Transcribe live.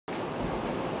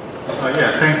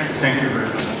Yeah, thank you very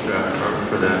much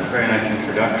for that very nice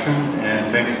introduction,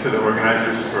 and thanks to the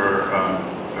organizers for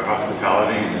their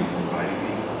hospitality and inviting me.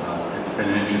 It's been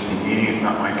an interesting meeting. It's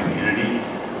not my community,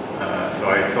 so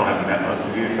I still haven't met most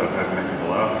of you, so if I haven't met you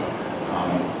below,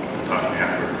 you can talk to me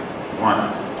afterward if you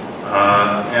want.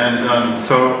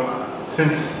 So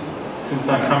since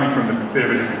I'm coming from a bit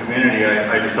of a different community,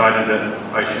 I decided that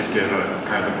I should give a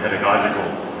kind of a pedagogical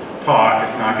talk.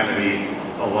 It's not going to be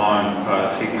a long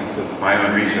sequence of my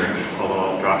own research, although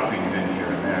I'll drop things in here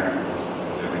and there, as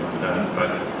everyone does.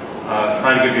 But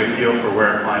try to give you a feel for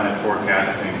where climate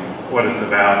forecasting, what it's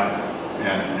about,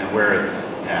 and where it's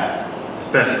at, as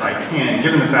best I can,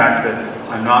 given the fact that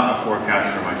I'm not a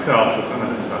forecaster myself, so some of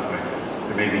this stuff,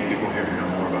 there may be people here who know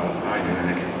more about it than I do, and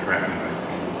they can correct me if I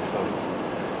seem silly.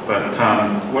 But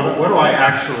what do I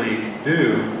actually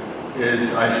do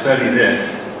is I study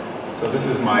this. So this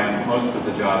is most of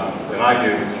the job that I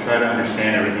do, is to try to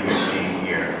understand everything you're seeing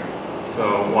here.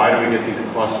 So why do we get these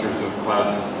clusters of cloud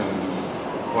systems?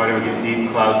 Why do we get deep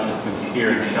cloud systems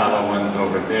here and shallow ones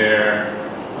over there?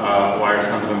 Why are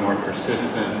some of them more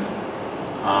persistent?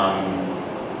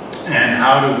 And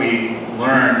how do we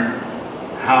learn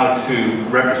how to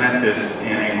represent this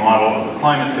in a model of the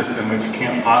climate system, which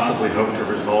can't possibly hope to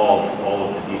resolve all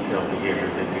of the detailed behavior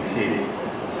that you see?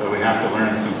 So we have to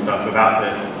learn some stuff about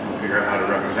this, figure out how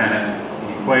to represent it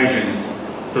in equations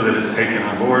so that it's taken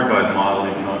on board by the model,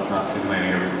 even though it's not simulating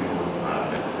every single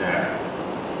that's there.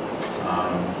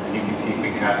 And you can see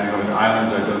things happening over the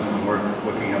islands. I've done some work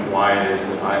looking at why it is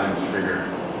that islands trigger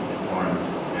these storms,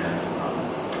 and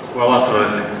well, lots of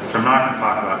other things, which I'm not going to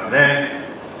talk about today.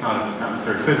 It's not an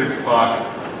atmospheric physics talk.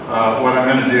 What I'm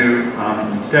going to do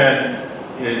instead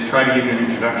is try to give you an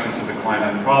introduction to the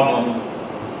climate problem,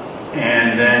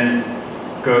 and then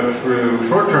go through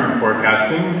short-term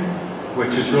forecasting,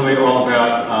 which is really all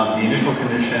about the initial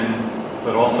condition,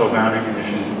 but also boundary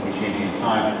conditions that will be changing in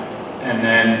time, and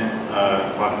then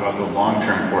talk about the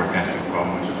long-term forecasting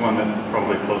problem, which is one that's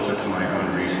probably closer to my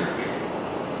own research.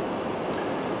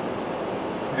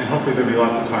 And hopefully there'll be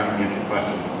lots of time to answer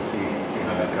questions. We'll see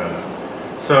how that goes.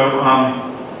 So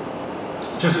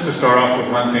just to start off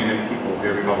with one thing that people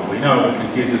here probably know, but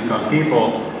confuses some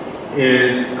people,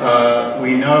 is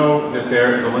we know that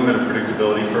there is a limit of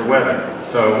predictability for weather.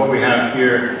 So what we have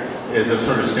here is a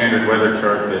sort of standard weather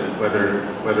chart that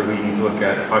weather readings look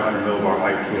at 500 millibar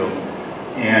height field,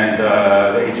 and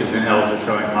the H's and L's are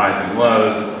showing highs and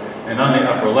lows. And on the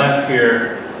upper left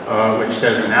here, which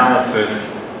says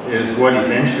analysis, is what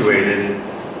eventuated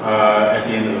at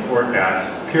the end of the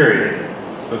forecast period.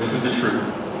 So this is the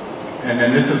truth. And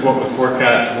then this is what was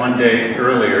forecast 1 day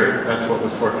earlier. That's what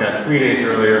was forecast 3 days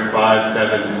earlier, 5,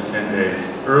 7, and 10 days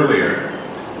earlier.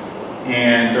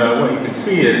 And what you can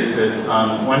see is that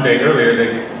 1 day earlier,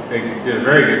 they did a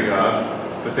very good job.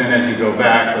 But then as you go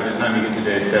back, by the time you get to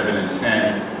day 7 and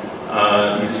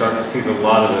 10, you start to see that a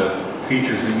lot of the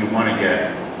features that you want to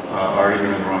get are either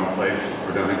in the wrong place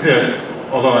or don't exist.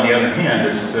 Although on the other hand,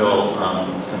 there's still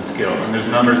some skill. And there's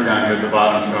numbers down here at the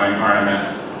bottom showing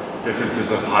RMS differences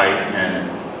of height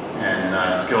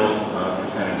and skill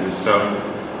percentages. So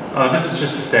this is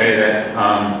just to say that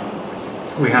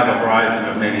we have a horizon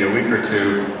of maybe a week or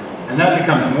two, and that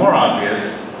becomes more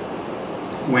obvious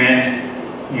when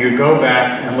you go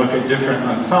back and look at different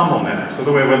ensemble measures. So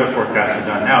the way weather forecasts are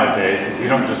done nowadays is you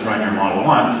don't just run your model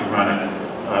once, you run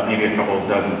it maybe a couple of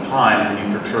dozen times,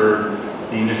 and you perturb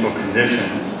the initial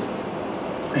conditions,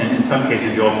 and in some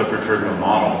cases you also perturb the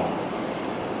model.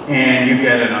 And you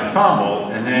get an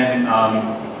ensemble, and then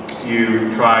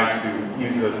you try to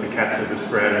use those to capture the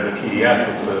spread or the PDF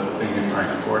of the thing you're trying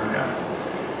to forecast.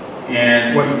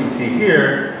 And what you can see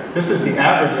here, this is the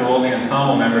average of all the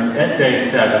ensemble members at day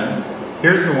 7.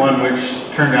 Here's the one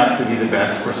which turned out to be the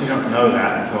best. Of course, you don't know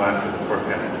that until after the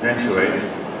forecast eventuates.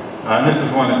 And this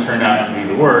is one that turned out to be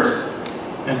the worst.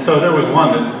 And so there was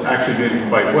one that's actually doing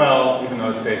quite well, even though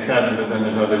it's day 7, but then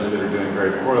there's others that are doing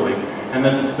very poorly. And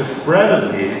then it's the spread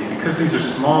of these, because these are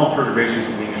small perturbations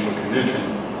of the initial condition,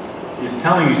 is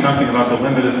telling you something about the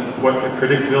limit of what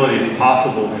predictability is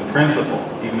possible in principle,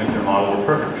 even if your model were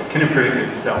perfect. Can it predict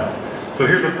itself? So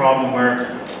here's a problem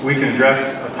where we can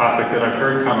address a topic that I've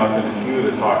heard come up in a few of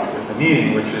the talks at the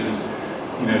meeting, which is,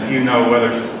 do you know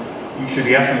whether you should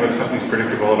be asking whether something's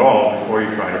predictable at all before you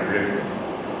try to predict it?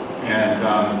 And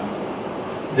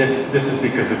this is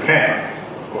because of chaos,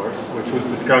 of course, which was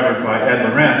discovered by Ed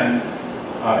Lorenz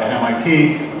at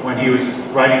MIT when he was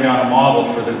writing down a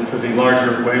model for the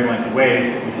larger wavelength waves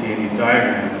that you see in these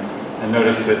diagrams, and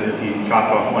noticed that if he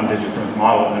chopped off one digit from his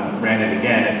model and ran it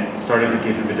again, it started to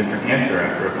give him a different answer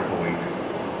after a couple of weeks.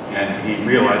 And he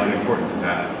realized the importance of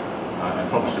that and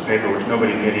published a paper which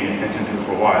nobody paid any attention to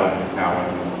for a while, and is now one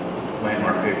of the most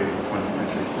landmark papers of 20th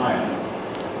century science,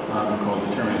 called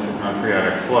Deterministic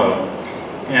Non-Periodic Flow.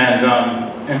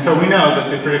 And so we know that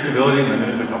the predictability limit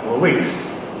is a couple of weeks.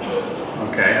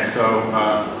 Okay, so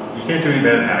you can't do any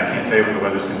better than that. I can't tell you what the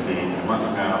weather's going to be in a month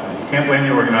from now. And you can't blame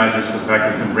the organizers for the fact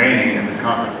that it's been raining at this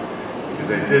conference, because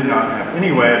they did not have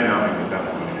any way of knowing that that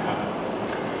was going to happen.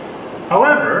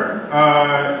 However,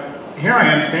 here I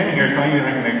am standing here telling you that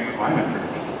I can make climate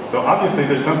predictions. So obviously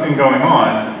there's something going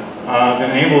on that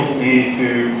enables me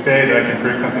to say that I can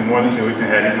predict something more than 2 weeks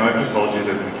ahead, even though I've just told you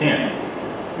that we can't.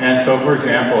 And so, for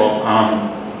example,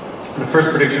 the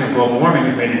first prediction of global warming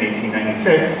was made in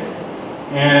 1896,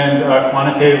 and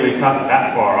quantitatively it's not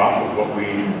that far off of what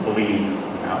we believe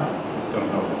now. I just don't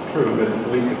know if it's true, but it's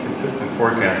at least a consistent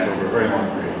forecast over a very long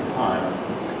period of time.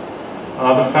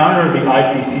 The founder of the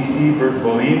IPCC, Bert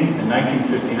Bohlin, in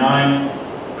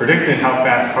 1959, predicted how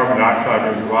fast carbon dioxide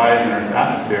would rise in Earth's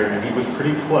atmosphere, and he was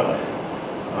pretty close.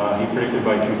 He predicted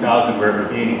by 2000 where it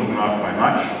would be, and he wasn't off by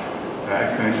much.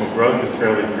 Exponential growth is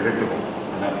fairly predictable,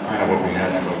 and that's kind of what we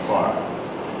had so far.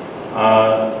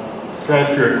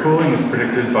 Stratospheric cooling was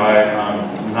predicted by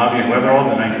Navi and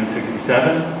Weatherall in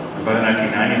 1967, and by the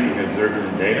 1990s we had observed it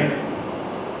in data.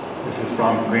 This is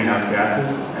from greenhouse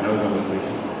gases and ozone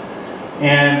depletion.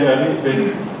 And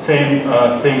this same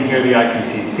thing here, the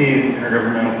IPCC, the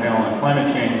Intergovernmental Panel on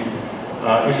Climate Change,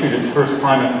 issued its first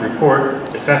climate report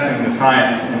assessing the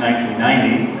science in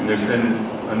 1990, and there's been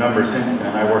a number since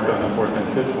then. I worked on the fourth and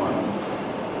fifth one,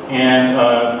 and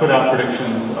put out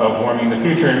predictions of warming in the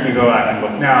future. And if you go back and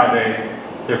look now,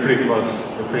 they're pretty close,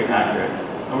 they're pretty accurate.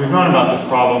 And we've known about this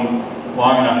problem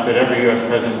long enough that every U.S.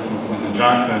 president since Lyndon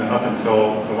Johnson, up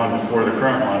until the one before the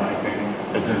current one, I think,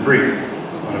 has been briefed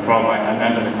on the problem. I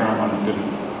imagine the current one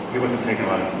he wasn't taking a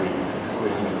lot of briefings. He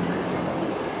wasn't briefed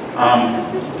on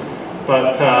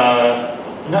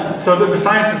that. So the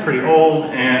science is pretty old,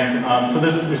 and so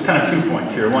there's kind of 2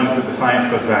 points here. One is that the science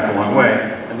goes back a long way,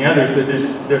 and the other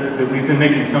is that we've been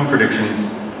making some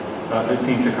predictions that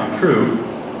seem to come true.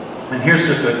 And here's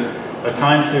just a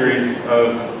time series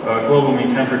of global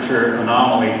mean temperature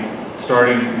anomaly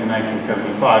starting in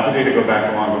 1975. The data go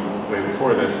back a long way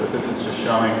before this, but this is just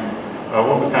showing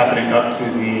what was happening up to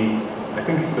I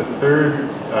think it's the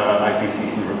third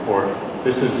IPCC report.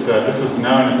 This was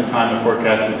known at the time the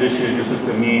forecast was issued. This is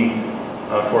the mean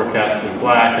forecast in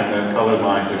black, and the colored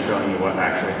lines are showing you what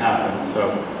actually happened.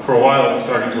 So for a while it was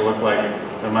starting to look like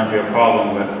there might be a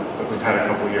problem, but we've had a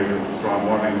couple of years of strong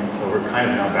warming, so we're kind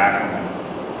of now back on the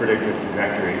predicted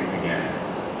trajectory again,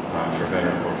 for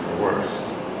better or for worse.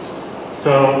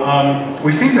 So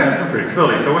we seem to have some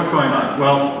predictability. So what's going on?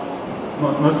 Well,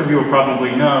 most of you will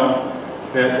probably know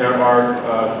that there are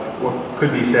what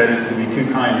could be said to be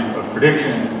 2 kinds of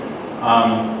prediction.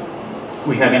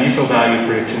 We have initial value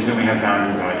predictions and we have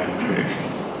boundary value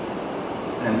predictions.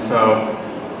 And so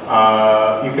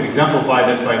you can exemplify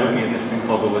this by looking at this thing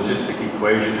called the logistic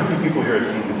equation. How many people here have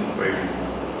seen this equation?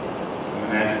 I'm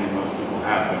imagining most people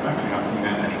have, but I'm actually not seeing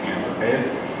that many hands. Okay,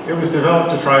 it was developed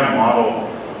to try to model,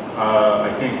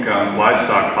 I think,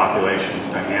 livestock populations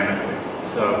dynamically.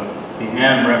 So the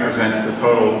M represents the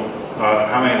total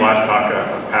how many livestock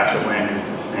a patch of land can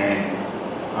sustain.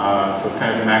 So it's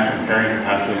kind of the maximum carrying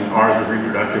capacity, and R is the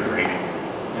reproductive rate.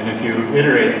 And if you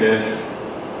iterate this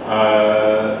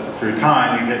through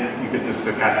time, you get this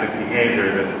stochastic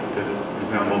behavior that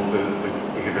resembles the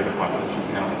behavior of the population of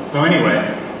animals. So anyway,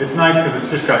 it's nice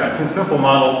because it's a simple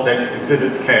model that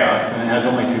exhibits chaos, and it has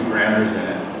only 2 parameters in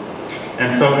it.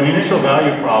 And so an initial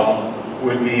value problem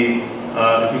would be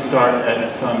if you start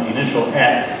at some initial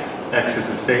x is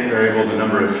the state variable, the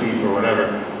number of sheep or whatever,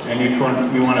 and you want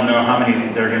to know how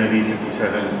many there are going to be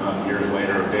 57 years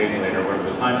later or days later, whatever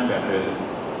the time step is.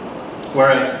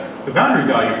 Whereas the boundary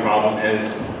value problem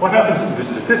is, what happens to the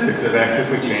statistics of x if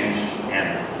we change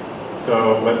n?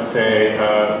 So let's say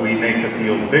we make the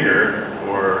field bigger,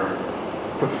 or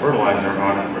put fertilizer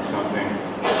on it or something.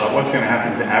 What's going to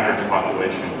happen to the average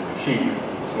population of sheep?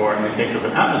 Or in the case of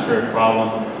an atmospheric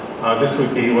problem, this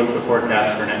would be what's the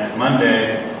forecast for next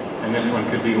Monday, and this one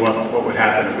could be what would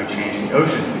happen if we change the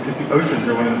oceans, because the oceans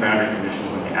are one of the boundary conditions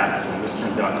in the atmosphere. This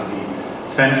turns out to be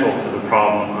central to the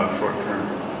problem of short-term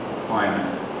climate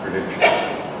prediction.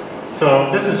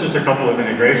 So this is just a couple of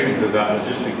integrations of that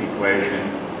logistic equation.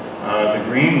 The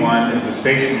green one is a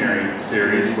stationary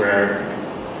series where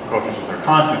coefficients are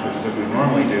constant, which is what we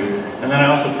normally do. And then I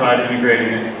also tried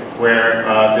integrating it where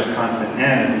this constant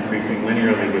n is increasing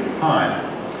linearly with time.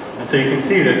 And so you can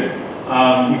see that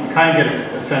you can kind of get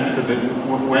a sense for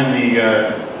when the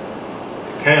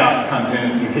chaos comes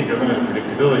in, you hit your limit of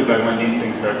predictability by when these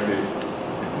things start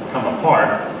to come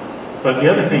apart. But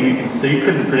the other thing you can see, you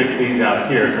couldn't predict these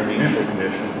out here from the initial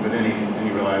condition with any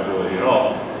reliability at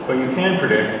all, but you can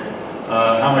predict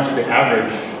how much the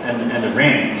average and the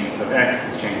range of x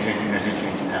is changing as you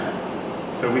change n.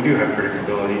 So we do have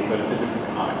predictability, but it's a different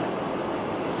kind.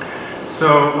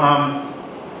 So,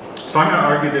 so I'm going to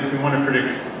argue that if we want to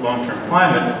predict long-term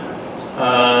climate,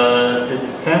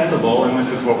 it's sensible, and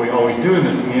this is what we always do in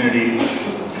this community,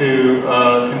 to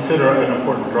consider an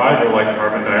important driver like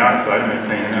carbon dioxide. I'm going to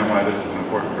explain in a minute why this is an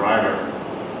important driver.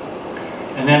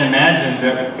 And then imagine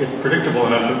that it's predictable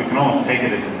enough that we can almost take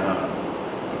it as a known.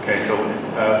 Okay, so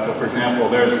for example,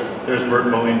 there's Bert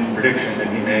Bohling's prediction that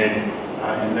he made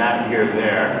in that year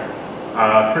there.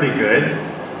 Pretty good.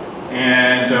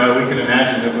 And we can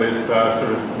imagine that with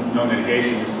sort of no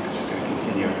mitigation, this is just going to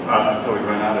continue until we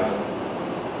run out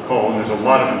of coal. And there's a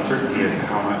lot of uncertainty as to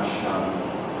how much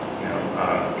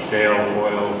shale,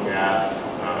 oil, gas,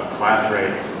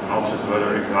 clathorates, and all sorts of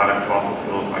other exotic fossil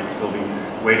fuels might still be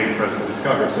waiting for us to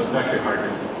discover. So it's actually hard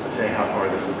to say how far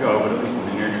this would go, but at least in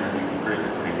the near term, you can predict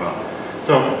it pretty well.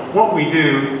 So what we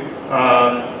do,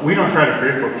 we don't try to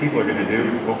predict what people are going to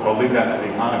do. I'll leave that to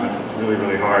the economists. It's really,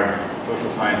 really hard. Social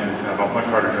scientists have a much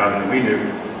harder job than we do.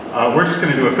 We're just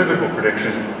going to do a physical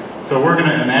prediction. So we're going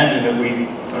to imagine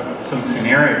that some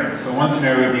scenarios. So one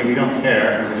scenario would be we don't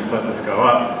care and we just let this go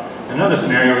up. Another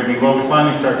scenario would be, well, we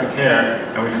finally start to care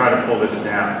and we try to pull this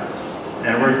down.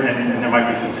 And there might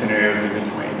be some scenarios in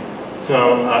between.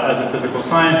 So as a physical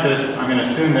scientist, I'm going to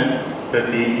assume that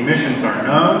the emissions are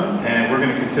known, and we're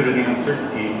going to consider the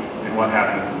uncertainty in what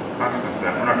happens as a consequence of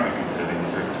that. We're not going to consider the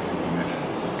uncertainty in the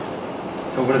emissions.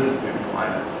 So what does this do to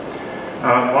climate?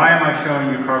 Why am I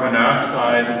showing you carbon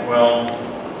dioxide? Well,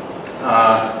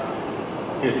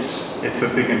 it's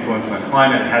a big influence on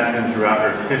climate. It has been throughout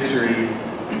Earth's history.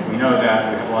 We know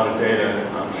that. We have a lot of data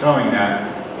showing that.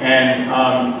 And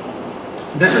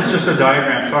this is just a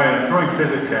diagram. Sorry, I'm throwing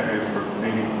physics at you for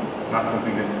maybe not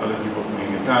something that other people may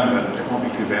have done, but it won't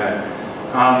be too bad.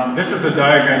 This is a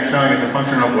diagram showing as a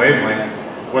function of wavelength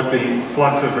what the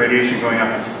flux of radiation going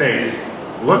out to space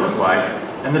looks like.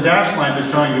 And the dashed lines are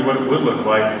showing you what it would look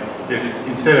like if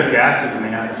instead of gases in the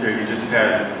atmosphere, you just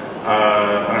had,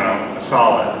 I don't know, a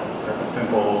solid, a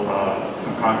simple,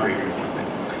 some concrete or something.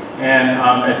 And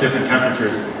at different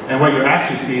temperatures. And what you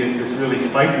actually see is this really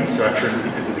spiky structure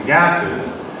because of the gases.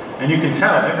 And you can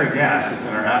tell every gas is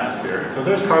in our atmosphere. So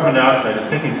there's carbon dioxide. It's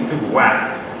taking this big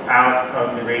whack out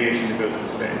of the radiation that goes to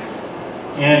space.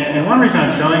 And one reason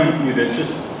I'm showing you this,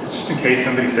 it's just in case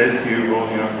somebody says to you, well,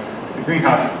 the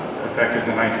greenhouse effect is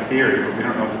a nice theory, but we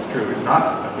don't know if it's true. It's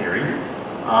not a theory.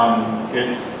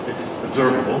 It's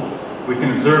observable. We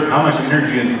can observe how much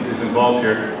energy is involved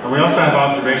here. And we also have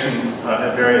observations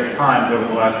at various times over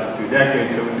the last few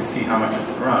decades so we can see how much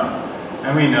it's grown.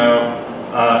 And we know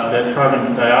that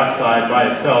carbon dioxide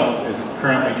by itself is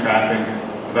currently trapping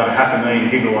about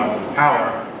 500,000 gigawatts of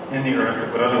power in the Earth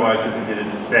that would otherwise have been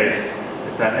emitted to space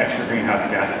if that extra greenhouse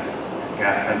gas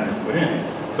hadn't been put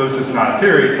in. So this is not a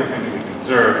theory, it's something that we can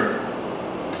observe.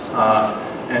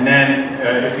 And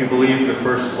then if you believe the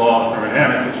first law of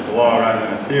thermodynamics, which is a law rather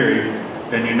than a theory,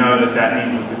 then you know that that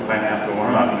means that the planet has to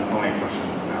warm up, and it's only a question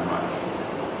of how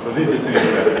much. So these are things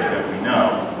that we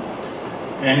know.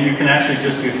 And you can actually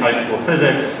just use high school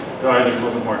physics, sorry, there's a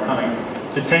little bit more coming,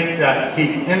 to take that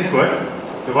heat input,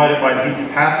 divide it by the heat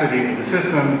capacity of the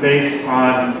system based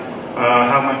on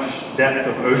how much depth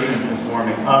of ocean is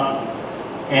warming up,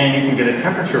 and you can get a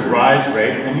temperature rise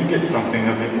rate, and you get something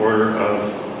of the order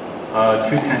of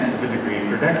 0.2 degree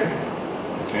per decade.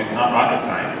 Okay, it's not rocket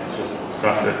science, it's just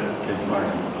stuff that kids learn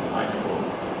in high school.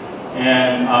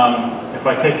 And if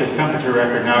I take this temperature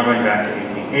record now going back to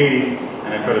 1880,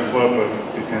 and I put a slope of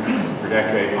 0.2 per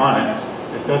decade on it,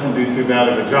 it doesn't do too bad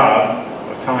of a job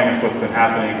of telling us what's been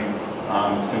happening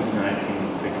since the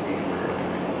 1960s or early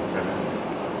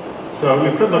 1970s. So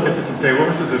we could look at this and say, well,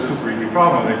 this is a super easy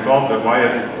problem. They solved it. Why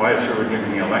is Sherwood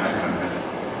giving me a lecture on this?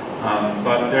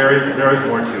 But there is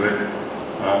more to it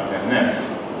than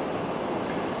this.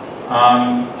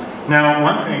 Now,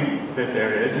 one thing that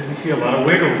there is you see a lot of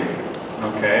wiggles here.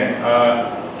 Okay,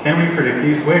 can we predict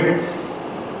these wiggles?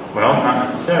 Well, not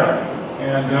necessarily.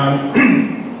 And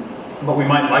but we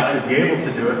might like to be able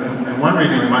to do it. And one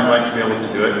reason we might like to be able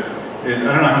to do it is,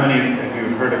 I don't know how many of you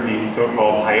have heard of the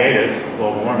so-called hiatus of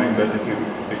global warming, but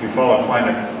if you follow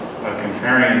climate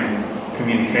contrarian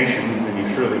communications, then you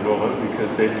surely will have,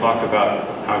 because they've talked about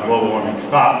how global warming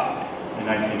stopped in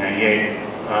 1998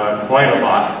 quite a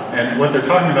lot. And what they're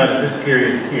talking about is this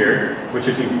period here, which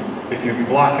if you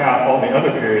block out all the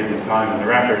other periods of time in the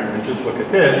record and just look at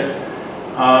this,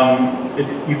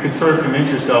 you could sort of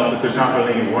convince yourself that there's not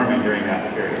really any warming during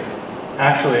that period.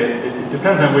 actually, it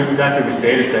depends on exactly which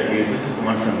data set you use. This is the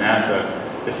one from NASA.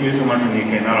 If you use the one from the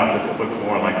UK Met Office, it looks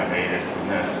more like a hiatus than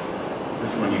this.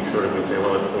 This one you sort of would say,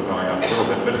 well, it's still going up a little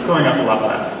bit, but it's going up a lot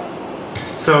less.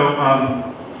 So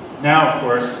now, of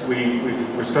course,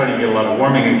 we're starting to get a lot of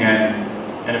warming again,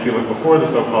 and if you look before the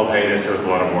so-called hiatus, there was a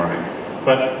lot of warming.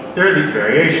 But there are these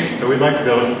variations, so we'd like to be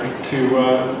able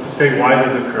to say why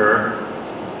those occur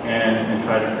and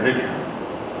try to predict them.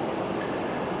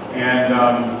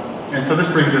 And so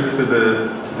this brings us to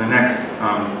the next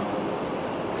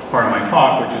part of my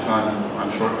talk, which is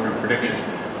on short-term prediction.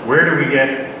 Where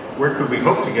could we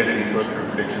hope to get any short-term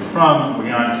prediction from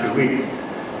beyond 2 weeks?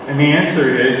 And the answer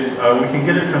is we can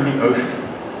get it from the ocean.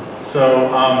 So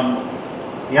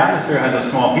the atmosphere has a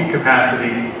small heat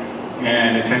capacity,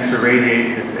 and it tends to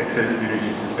radiate its excitant energy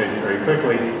to space very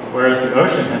quickly, whereas the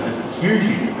ocean has this huge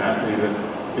heat capacity.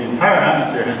 The entire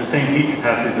atmosphere has the same heat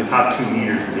capacity as the top 2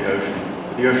 meters of the ocean.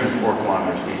 The ocean is 4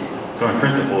 kilometers deep. So in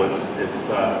principle, it's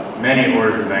many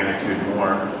orders of magnitude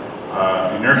more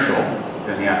inertial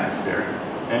than the atmosphere.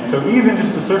 And so even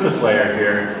just the surface layer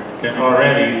here can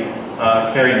already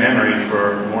carry memory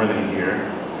for more than a year.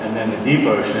 And then the deep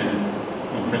ocean,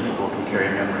 in principle, can carry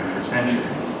memory for centuries.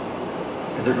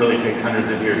 Because it really takes hundreds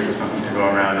of years for something to go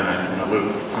around in a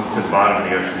loop to the bottom of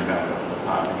the ocean and back up to the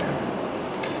top again.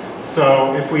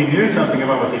 So if we knew something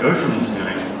about what the ocean is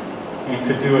doing, and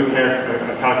could do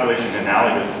a calculation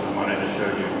analogous to the one I just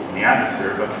showed you in the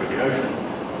atmosphere, but for the ocean,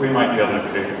 we might be able to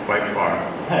predict it quite far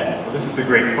ahead. So this is the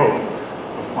great hope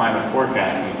of climate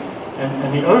forecasting.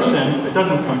 And the ocean, it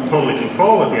doesn't totally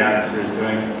control what the atmosphere is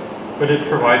doing, but it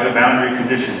provides a boundary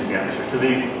condition to the atmosphere.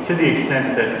 To the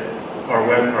extent that our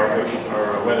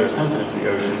weather is sensitive to the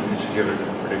ocean, it should give us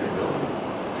some predictability.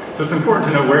 So it's important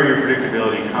to know where your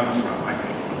predictability comes from, I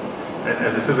think.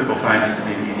 As a physical scientist, it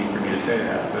may be easy for me to say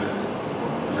that, but it's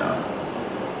important to know.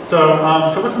 So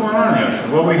what's going on in the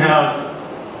ocean? Well, we have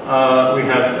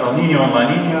El Nino and La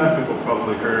Nina. People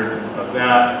probably heard of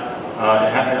that.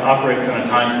 It operates on a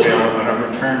time scale on a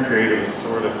return period of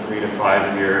sort of 3 to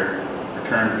 5 year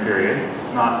return period.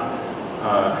 It's not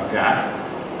exact.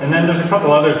 And then there's a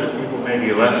couple others that people may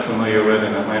be less familiar with,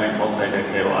 an Atlantic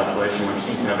multi-decadal oscillation, which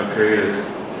seems to have a period of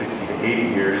 60 to 80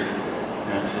 years,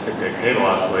 and a Pacific decadal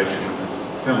oscillation, which is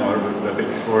similar, but a bit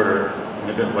shorter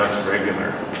and a bit less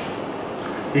regular.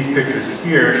 These pictures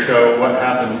here show what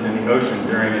happens in the ocean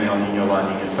during an El Nino-La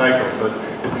Nina cycle. So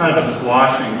it's kind of a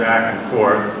sloshing back and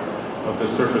forth of the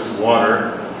surface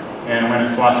water, and when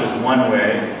it sloshes one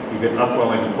way, you get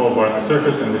upwelling of cold water on the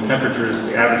surface, and the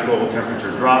average global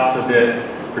temperature drops a bit,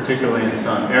 particularly in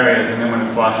some areas, and then when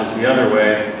it sloshes the other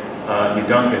way, you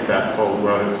don't get that cold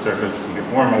water at the surface, you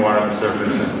get warmer water on the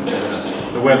surface,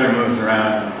 and the weather moves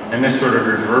around, and this sort of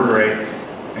reverberates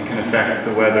and can affect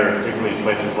the weather, particularly in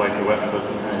places like the west coast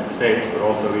of the United States, but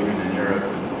also even in Europe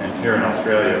and here in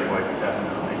Australia quite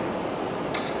definitely.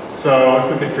 So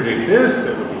if we could predict this,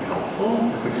 that would be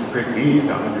helpful. If we could predict these,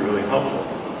 that would be really helpful.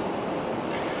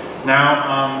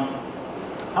 Now,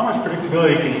 how much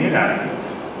predictability can you get out of these?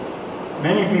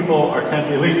 Many people are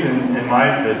tempted, at least in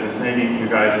my business, maybe you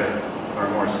guys are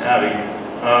more savvy,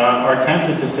 are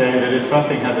tempted to say that if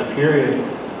something has a period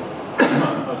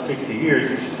of 60 years,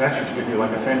 that should give you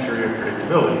like a century of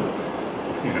predictability.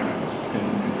 You know, you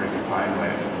can predict a sine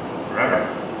wave forever.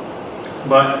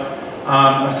 But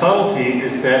a subtlety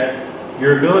is that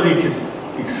your ability to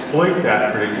exploit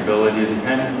that predictability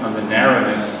depends on the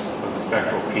narrowness of the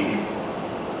spectral peak.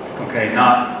 Okay,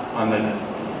 not on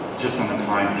just on the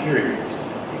time period.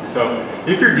 So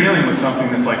if you're dealing with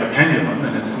something that's like a pendulum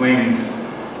and it swings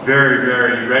very,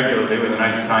 very regularly with a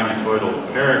nice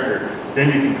sinusoidal character, then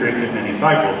you can predict it in many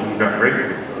cycles, and you've got great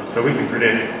predictability. So we can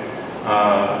predict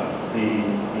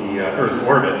the Earth's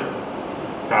orbit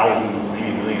thousands,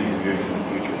 maybe millions of years in the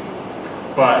future.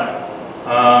 But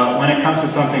when it comes to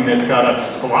something that's got a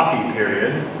sloppy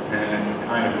period, and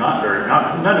kind of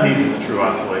none of these is a true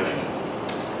oscillation.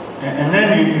 And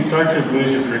then you start to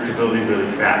lose your predictability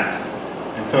really fast.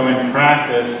 And so in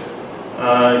practice,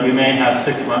 you may have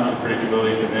 6 months of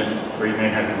predictability for this, or you may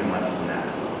have even less than that.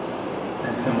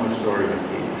 And similar story with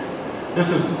these. This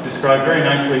is described very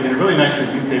nicely in a really nice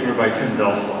review paper by Tim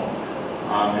Belsall.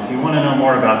 If you want to know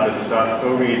more about this stuff,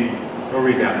 go read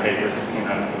that paper. It just came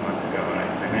out a few months ago, and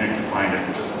I managed to find it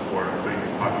just before everybody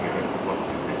was talking about it.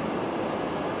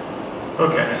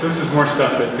 Okay, so this is more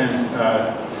stuff that Tim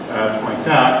points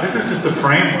out. This is just a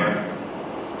framework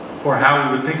for how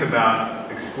we would think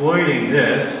about exploiting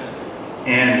this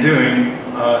and doing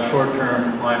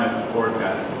short-term climate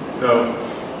forecasting. So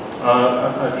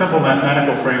a simple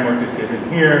mathematical framework is given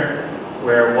here,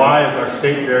 where y is our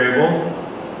state variable,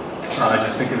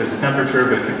 just think of it as temperature,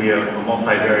 but it could be a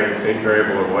multivariate state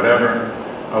variable or whatever.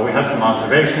 We have some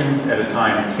observations at a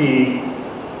time t,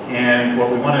 and what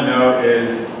we want to know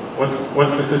is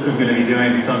what's the system going to be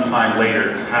doing sometime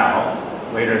later, tau,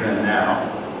 later than now,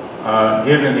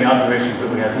 given the observations that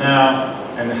we have now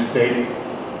and the state,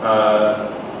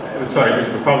 this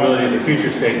is the probability of the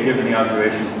future state given the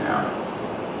observations now.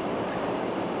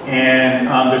 And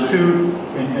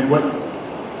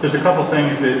there's a couple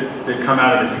things that come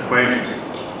out of this equation,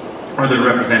 or that are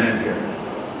represented here.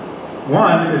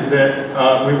 One is that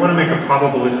we want to make a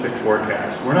probabilistic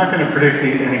forecast. We're not going to predict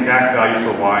an exact value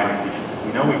for y in the future, because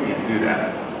we know we can't do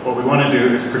that. What we want to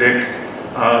do is predict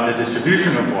the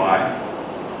distribution of y,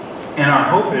 and our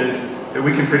hope is that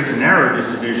we can predict a narrower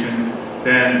distribution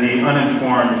than the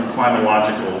uninformed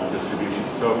climatological distribution.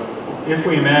 So if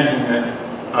we imagine that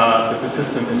the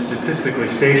system is statistically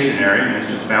stationary and it's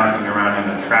just bouncing around in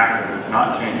a track that's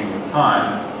not changing with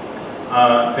time,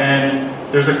 then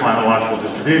there's a climatological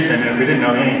distribution, and if we didn't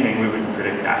know anything, we wouldn't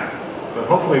predict that. But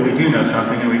hopefully we do know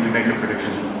something and we can make a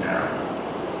prediction that's narrow.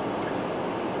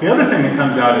 The other thing that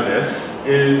comes out of this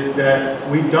is that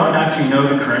we don't actually know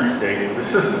the current state of the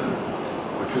system,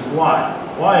 which is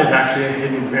y. Y is actually a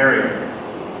hidden variable.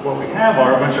 What we have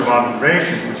are a bunch of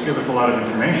observations which give us a lot of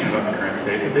information about the current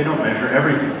state, but they don't measure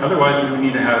everything. Otherwise, we would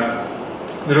need to have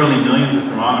literally millions of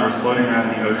thermometers floating around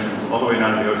in the oceans, all the way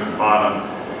down to the ocean bottom,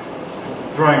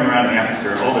 throwing around in the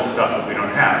atmosphere, all this stuff that we don't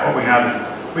have. What we have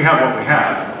is, we have what we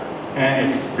have, and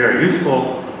it's very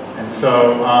useful, and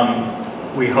so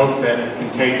we hope that it can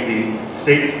take the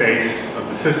state space of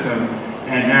the system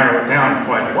and narrow it down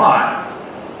quite a lot,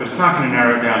 but it's not going to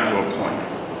narrow it down to a point.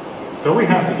 So we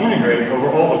have to integrate over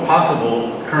all the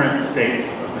possible current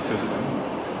states of the system,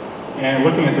 and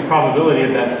looking at the probability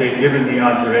of that state given the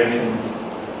observations,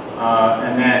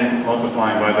 and then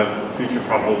multiplying by the future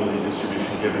probability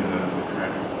distribution given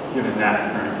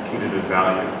that current putative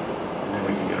value, and then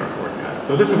we can get our forecast.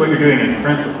 So this is what you're doing in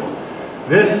principle.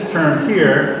 This term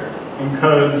here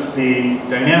encodes the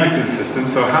dynamics of the system,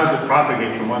 so how does it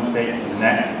propagate from one state to the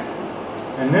next?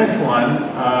 And this one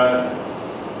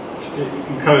it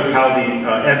encodes how the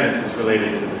evidence is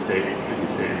related to the state of the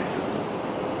system.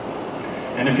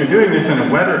 And if you're doing this in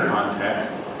a weather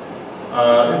context,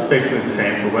 it's basically the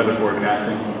same for weather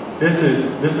forecasting. This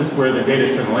is where the data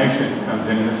assimilation comes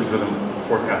in, and this is where the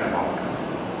forecast model comes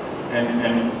in.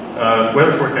 And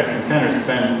weather forecasting centers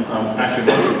spend actually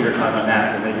more computer time on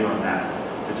that than they do on that.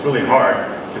 It's really hard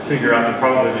to figure out the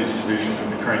probability distribution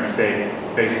of the current state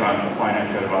based on a finite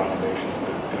set of observations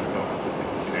that don't go completely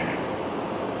constraining.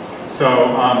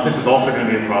 So this is also going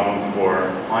to be a problem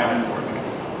for climate forecasting.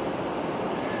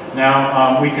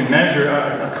 Now we can measure,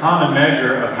 a common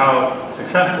measure of how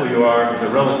successful you are is a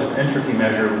relative entropy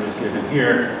measure, which is given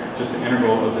here, just the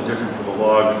integral of the difference of the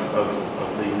logs of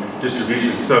the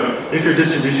distribution. So if your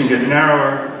distribution gets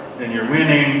narrower, then you're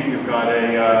winning, you've got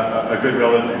a good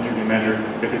relative entropy measure.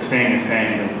 If it's staying the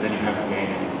same, then you haven't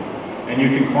gained anything. And you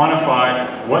can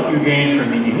quantify what you gain from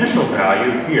the initial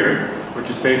value here, which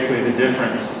is basically the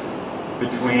difference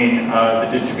between the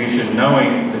distribution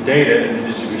knowing the data and the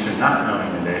distribution not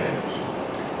knowing the data.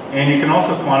 And you can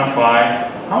also quantify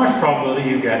how much probability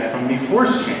you get from the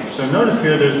force change. So notice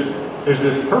here there's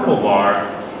this purple bar,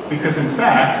 because in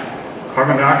fact,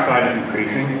 carbon dioxide is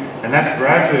increasing, and that's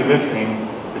gradually lifting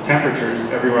the temperatures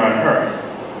everywhere on Earth.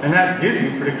 And that gives you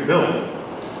predictability.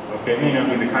 Okay, it may not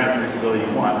be the kind of predictability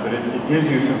you want, but it gives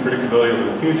you some predictability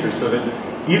over the future, so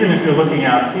that even if you're looking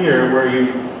out here where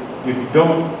you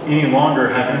don't any longer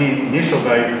have any initial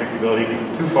value predictability because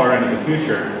it's too far into the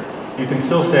future, you can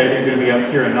still say that you're going to be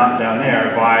up here and not down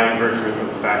there by virtue of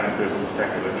the fact that there's this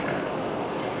secular trend.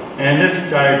 And this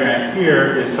diagram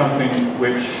here is something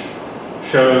which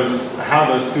shows how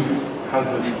those two,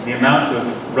 the amounts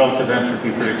of relative entropy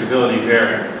predictability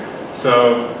vary.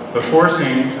 So the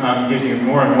forcing gives you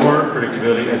more and more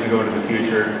predictability as you go into the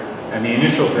future, and the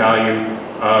initial value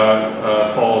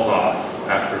falls off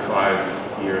after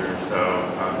 5 years or so.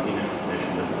 The initial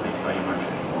condition doesn't really tell you much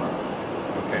anymore.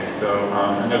 Okay, so,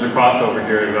 and there's a crossover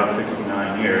here at about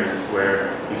 69 years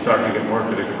where you start to get more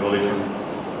predictability from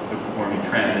the warming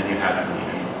trend than you had from the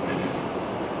initial condition.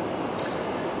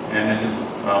 And this is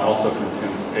also from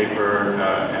Tim's paper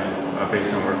and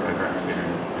based on work by Bernstein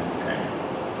and Kang.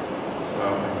 So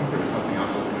I think there was something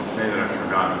else I was going to say that I've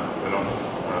forgotten, but I'll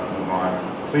just move on.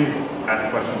 Please ask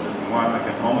questions if you want. I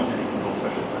can almost see people,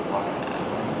 especially if I'm talking.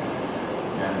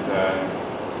 And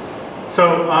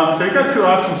so you've got two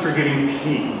options for getting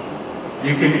P.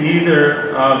 You can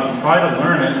either try to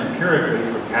learn it empirically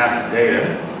for past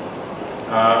data,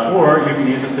 or you can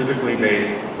use a physically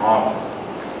based model.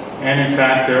 And in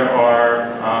fact, there are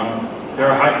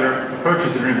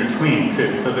approaches that are in between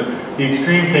too. So the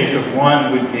extreme case of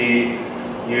one would be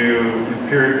you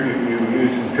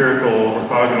use empirical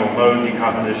orthogonal mode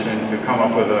decomposition to come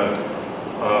up with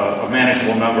a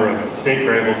manageable number of state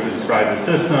variables to describe the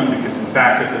system, because in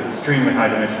fact it's an extremely high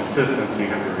dimensional system, so you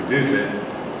have to reduce it.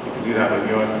 You can do that with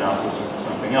UF analysis or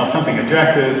something else, something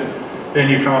objective. Then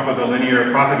you come up with a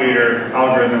linear propagator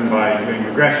algorithm by doing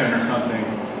regression or something,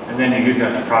 and then you use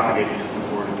that to propagate the system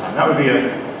forward in time. That would be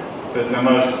the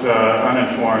most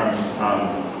uninformed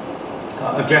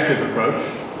objective approach.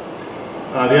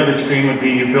 The other extreme would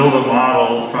be you build a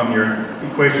model from your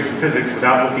equations of physics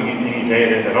without looking at any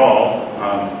data at all.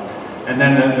 And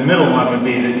then the middle one would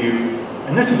be that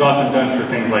and this is often done for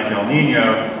things like El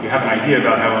Nino, you have an idea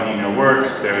about how El Nino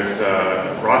works. There's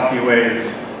Rossby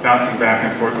waves bouncing back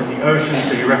and forth in the ocean,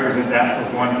 so you represent that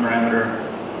with one parameter.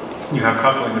 You have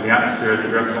coupling with the atmosphere that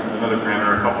you represent with another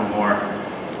parameter, a couple more.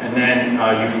 And then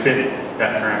you fit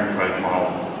that parameterized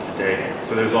model to data.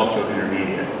 So there's also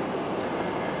intermediate.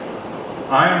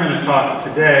 I'm going to talk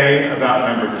today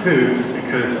about number 2, just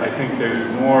because I think there's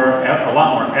a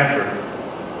lot more effort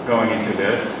going into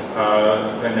this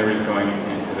than there is going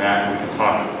into that. We can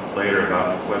talk later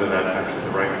about whether that's actually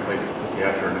the right place to put the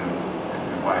effort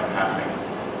and why it's happening.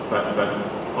 But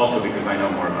also because I know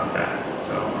more about that.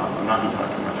 So I'm not going to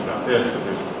talk too much about this, but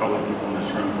there's probably people in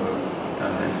this room who have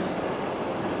done this.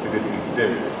 It's a good thing to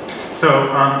do. So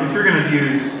if you're going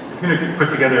to put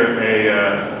together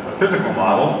a physical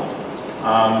model,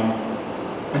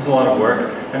 it's a lot of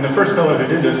work. And the first fellow who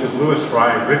did this was Louis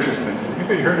Fry Richardson. Has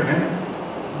anybody heard of him?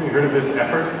 Anybody heard of this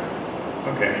effort?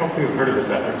 Okay, hopefully you've heard of this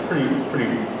effort. It's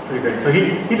pretty great. So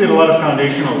he did a lot of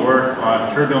foundational work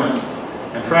on turbulence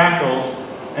and fractals,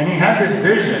 and he had this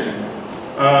vision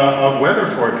of weather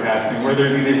forecasting where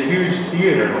there'd be this huge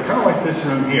theater, kind of like this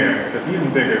room here, except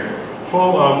even bigger,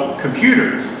 full of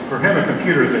computers. For him, a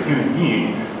computer is a human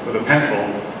being with a pencil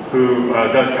who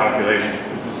does calculations.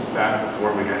 This is back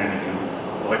before we had anything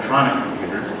electronic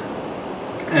computers.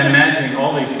 And imagining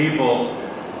all these people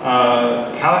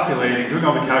doing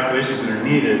all the calculations that are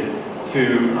needed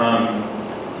to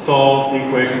solve the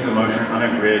equations of motion on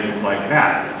a grid like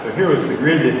that. So here was the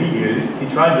grid that he used. He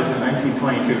tried this in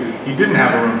 1922. He didn't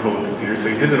have a room full of computers, so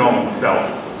he did it all himself.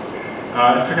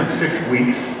 It took him 6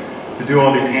 weeks to do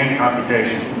all these hand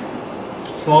computations,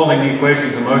 solving the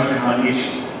equations of motion on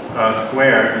each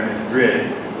square in this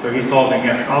grid. So he's solving,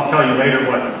 I'll tell you later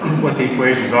what the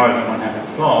equations are that one has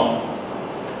to solve.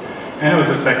 And it was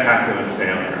a spectacular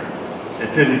failure.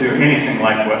 It didn't do anything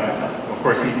like what, of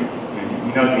course, he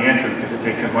knows the answer because it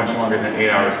takes him much longer than 8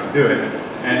 hours to do it.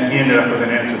 And he ended up with an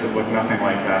answer that looked nothing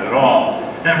like that at all.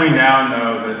 And we now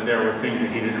know that there were things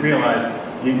that he didn't realize.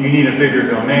 You need a bigger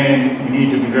domain. You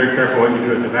need to be very careful what you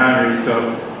do at the boundaries.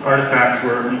 So artifacts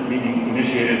were being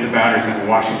initiated at the boundaries and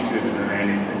washing through the domain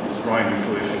and destroying the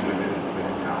solution within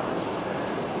hours.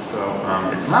 So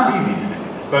it's not easy to do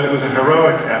this, but it was a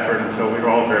heroic effort, and so we were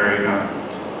all very,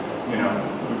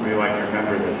 we like to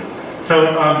remember this.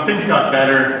 So things got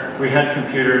better. We had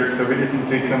computers, so it didn't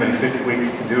take somebody 6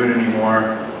 weeks to do it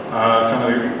anymore.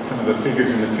 Some of the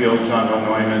figures in the field, John von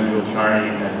Neumann, Jules Charney,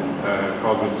 and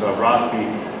Carl Gustav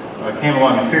Rossby, came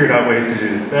along and figured out ways to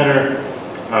do this better,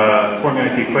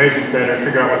 formulate the equations better,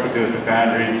 figure out what to do with the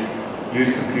boundaries,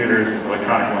 use computers,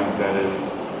 electronic ones that is.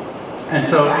 And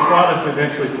so it brought us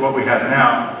eventually to what we have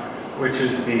now, which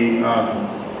is the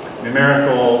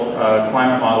numerical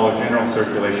climate model or general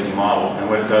circulation model. And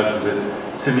what it does is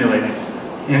it simulates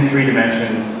in 3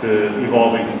 dimensions the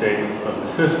evolving state of the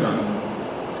system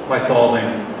by solving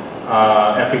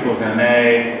F equals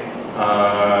ma,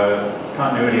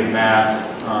 continuity of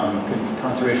mass,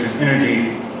 conservation of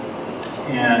energy,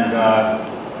 and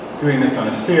doing this on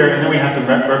a sphere. And then we have to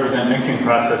represent mixing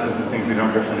processes and things we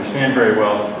don't understand very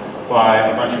well by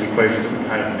a bunch of equations that we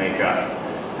kind of make up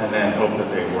and then hope that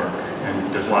they work.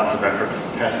 And there's lots of efforts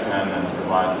to test them and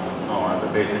revise them and so on.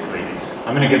 But basically,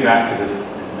 I'm going to get back to this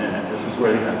in a minute. This is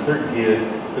where the uncertainty is.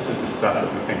 This is the stuff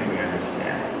that we think we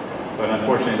understand. But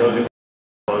unfortunately, those who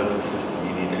close the system,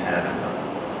 you need to add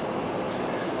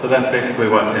stuff. So that's basically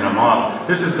what's in a model.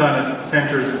 This is done at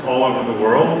centers all over the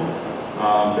world.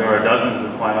 There are dozens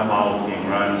of climate models being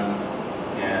run.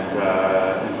 And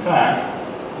in fact,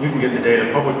 you can get the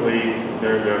data publicly.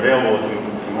 They're available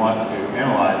if you want to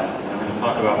analyze. I'm going to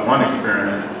talk about one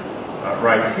experiment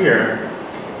right here.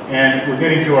 And we're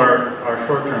getting to our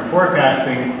short-term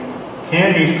forecasting.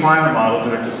 Can these climate models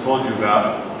that I just told you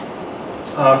about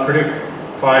predict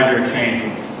 5-year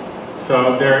changes?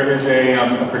 So there is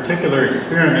a particular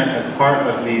experiment as part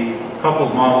of the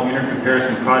coupled model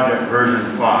intercomparison project version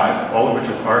 5, all of which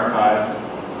is archived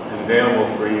in available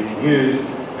for you to use.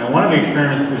 And one of the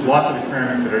experiments, there's lots of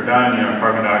experiments that are done, you know,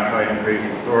 carbon dioxide increase,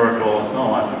 historical, and so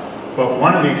on. But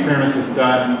one of the experiments that's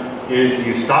done is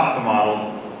you stop the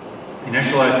model,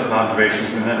 initialize it with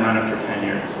observations, and then run it for 10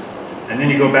 years. And then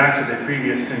you go back to the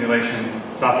previous simulation,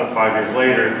 stop it 5 years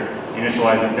later,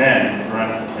 initialize it then, and run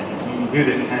it for 10 years. You can do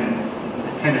this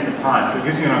 10 different times. So it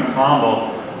gives you an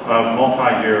ensemble of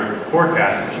multi-year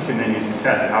forecasts, which you can then use to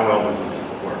test how well does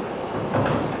this work.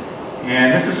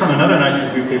 And this is from another nice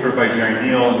review paper by Jerry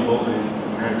Neal in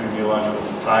the American Geological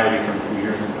Society from a few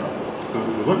years ago,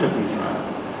 who looked at these runs.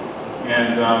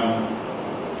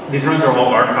 And these runs are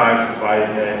all archived by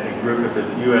a group at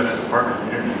the U.S. Department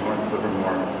of Energy, Lawrence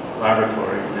Livermore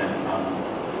Laboratory.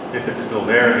 And if it's still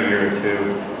there in a year or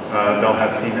two, they'll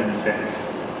have seen it since,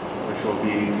 which will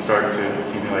start to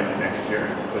accumulate next year.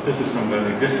 But this is from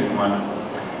the existing one.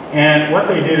 And what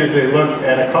they did is they looked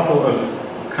at a couple of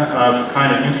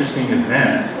kind of interesting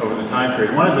events over the time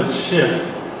period. One is a shift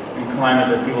in climate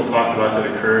that people talked about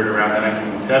that occurred around the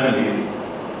 1970s.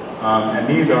 And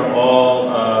these are all,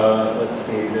 let's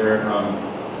see, they're,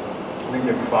 I think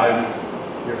they're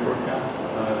 5-year forecasts,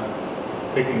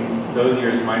 taking those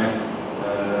years minus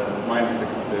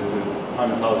the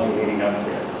climatology leading up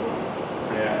to it. So,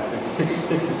 yeah, so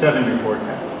 6 to 7 year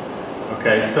forecasts.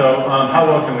 Okay, so how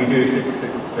well can we do 6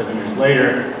 or 7 years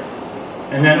later?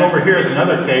 And then over here is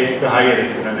another case, the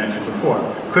hiatus that I mentioned before.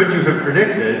 Could you have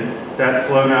predicted that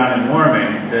slowdown in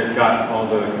warming that got all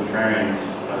the contrarians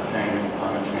saying that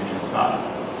climate change has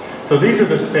stopped? So these are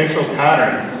the spatial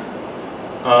patterns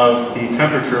of the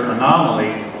temperature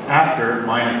anomaly after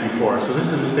minus before. So this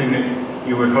is the thing that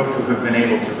you would hope to have been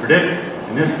able to predict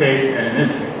in this case and in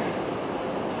this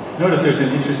case. Notice there's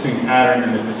an interesting pattern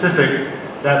in the Pacific.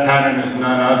 That pattern is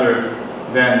none other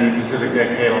than the Pacific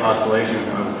decadal oscillation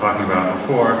that I was talking about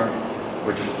before,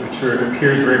 which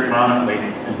appears very prominently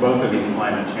in both of these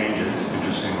climate changes,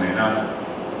 interestingly enough.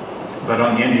 But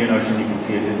on the Indian Ocean, you can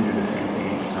see it didn't do the same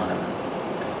thing each time.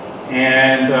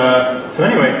 And so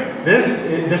anyway,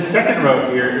 this second row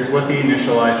here is what the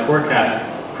initialized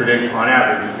forecasts predict on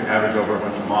average, if you average over a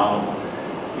bunch of models.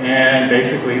 And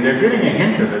basically, they're getting a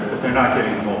hint of it, but they're not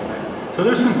getting the whole thing. So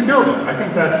there's some skill there. I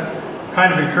think that's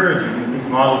kind of encouraging that these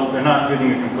models, they're not giving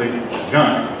you complete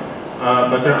junk,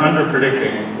 but they're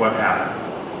under-predicting what happened.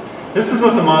 This is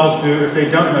what the models do if they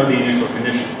don't know the initial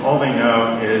condition. All they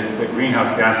know is that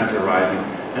greenhouse gases are rising,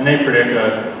 and they predict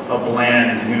a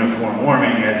bland, uniform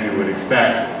warming, as you would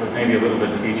expect, with maybe a little bit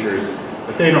of features,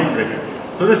 but they don't predict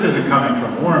it. So this isn't coming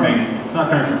from warming, it's not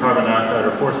coming from carbon dioxide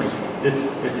or forcing.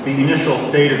 It's the initial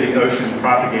state of the ocean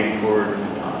propagating forward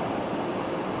in time.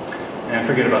 And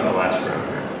forget about the last row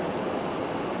here.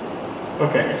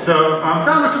 Okay, so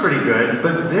that looks pretty good,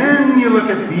 but then you look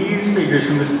at these figures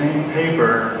from the same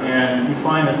paper and you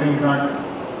find that things aren't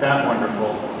that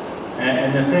wonderful.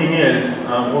 And the thing is,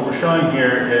 what we're showing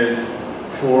here is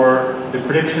for the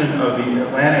prediction of the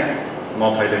Atlantic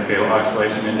multi-decadal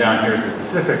oscillation, and down here is the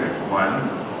Pacific one.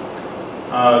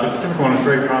 The Pacific one is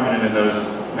very prominent in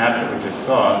those maps that we just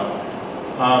saw.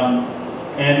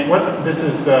 And what this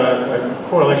is a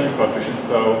correlation coefficient,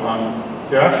 so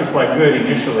they're actually quite good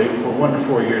initially for 1 to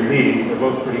 4 year leads. They're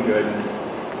both pretty good.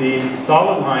 The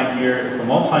solid line here is the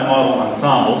multi-model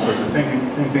ensemble, so it's the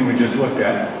same thing we just looked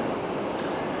at.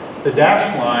 The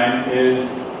dashed line is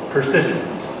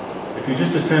persistence. If you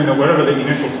just assume that whatever the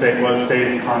initial state was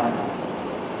stays constant.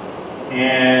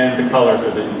 And the colors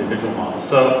are the individual models.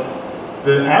 So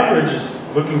the average is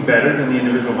looking better than the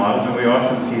individual models, and we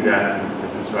often see that in this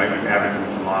business, right? You average a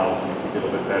bunch of models and you get a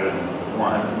little bit better than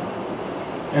one.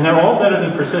 And they're all better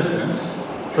than persistence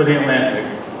for the Atlantic,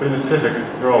 but in the Pacific,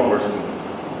 they're all worse than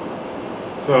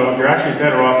persistence. So you're actually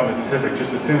better off in the Pacific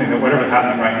just assuming that whatever's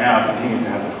happening right now continues to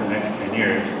happen for the next 10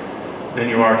 years than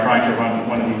you are trying to run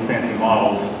one of these fancy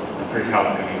models and predict how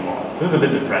it's going to evolve. So this is a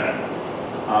bit depressing.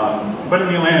 But in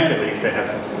the Atlantic, at least, they have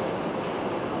some skill.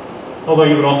 Although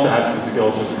you would also have some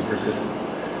skill just from persistence.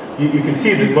 You can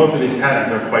see that both of these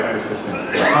patterns are quite persistent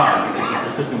over time, because the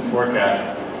persistence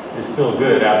forecast is still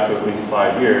good out to at least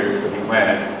 5 years for the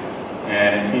Atlantic,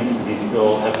 and it seems to be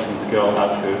still have some skill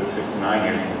out to 6 to 9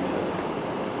 years in the Pacific.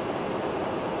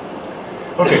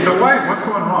 Okay, so what's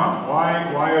going wrong?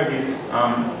 Why are these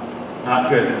not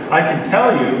good? I can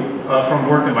tell you from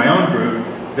work in my own group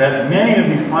that many of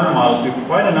these climate models do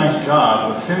quite a nice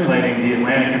job of simulating the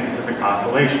Atlantic and Pacific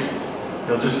oscillations.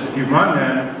 They'll just, if you run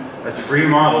them as free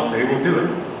models, they will do it.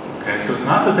 Okay, so it's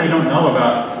not that they don't know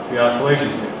about the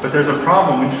oscillations, but there's a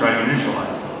problem when you try to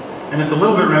initialize them. And it's a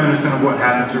little bit reminiscent of what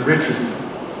happened to Richardson.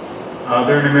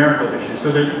 They're numerical issues.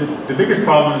 So the biggest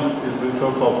problem is the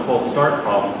so-called cold start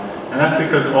problem. And that's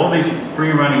because all these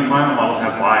free-running climate models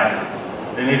have biases.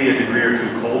 They may be a degree or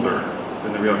two colder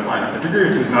than the real climate. A degree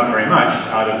or two is not very much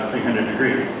out of 300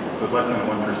 degrees. It's less than a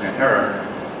 1% error,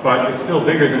 but it's still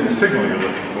bigger than the signal you're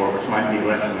looking for, which might be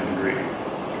less than a degree.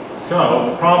 So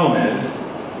the problem is,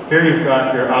 here you've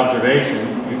got your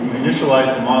observations. You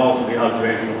initialize the model to the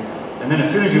observations, and then as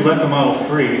soon as you let the model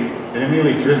free, it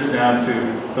immediately drifts down to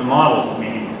the model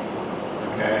mean.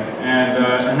 Okay,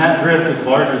 and that drift is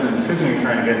larger than the signal you're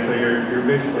trying to get, so you're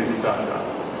basically stuffed up.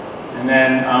 And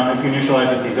then if you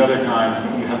initialize it these other times,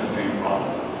 you have the same problem.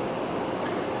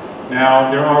 Now,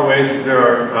 there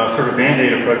are sort of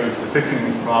band-aid approaches to fixing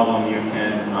this problem. You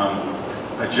can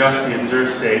adjust the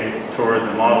observed state toward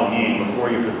the model mean before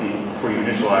you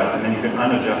initialize, and then you can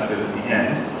unadjust it at the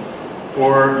end.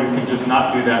 Or you can just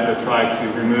not do that, but try to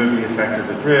remove the effect of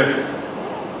the drift.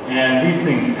 And these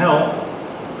things help.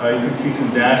 You can see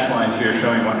some dashed lines here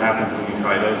showing what happens when you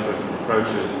try those sorts of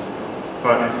approaches.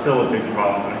 But it's still a big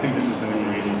problem. I think this is the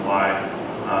main reason why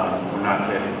we're not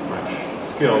getting much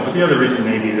skill. But the other reason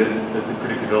may be that the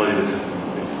predictability of the system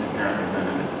is inherently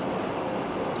limited.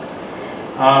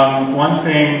 One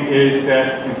thing is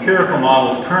that empirical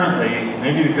models currently,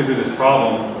 maybe because of this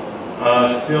problem,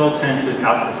 still tend to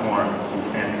outperform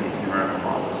instantiate numerical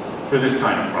models for this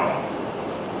kind of problem.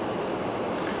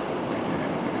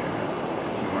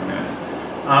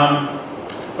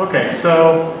 Okay,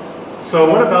 so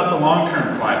what about the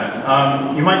long-term climate?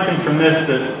 You might think from this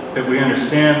that we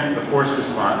understand the forced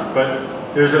response, but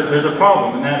there's a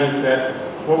problem, and that is that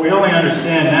what we only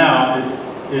understand now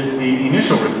is the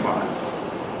initial response.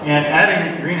 And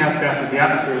adding greenhouse gas to the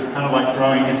atmosphere is kind of like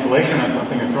throwing insulation on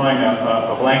something or throwing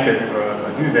a blanket or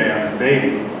a duvet on this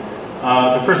baby.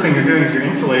 The first thing you're doing is you're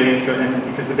insulating, and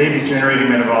because the baby's generating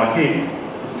metabolic heat,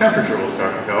 its temperature will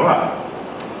start to go up.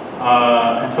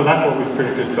 And so that's what we've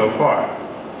predicted so far.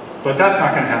 But that's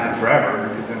not going to happen forever,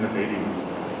 because then the baby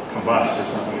combusts or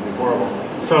something would be horrible.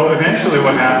 So eventually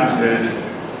what happens is,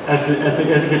 as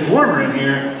it gets warmer in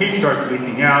here, heat starts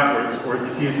leaking out, or it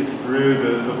diffuses through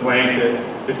the blanket.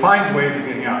 It finds ways of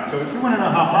getting out. So if you want to know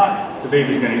how hot the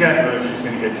baby's going to get, whether she's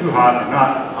going to get too hot or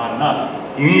not hot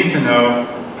enough, you need to know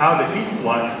how the heat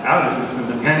flux out of the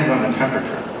system depends on the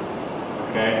temperature.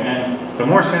 Okay, and the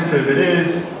more sensitive it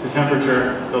is to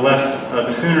temperature,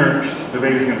 the sooner the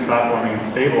baby's going to stop warming and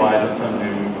stabilize at some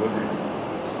new equilibrium.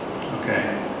 Okay,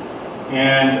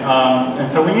 and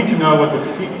so we need to know what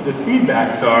the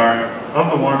feedbacks are of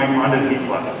the warming onto the heat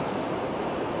fluxes.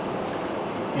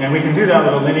 And we can do that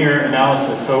with a linear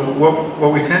analysis. So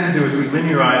what we tend to do is we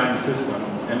linearize the system,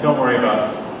 and don't worry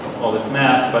about all this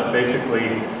math, but basically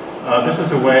this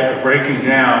is a way of breaking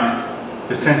down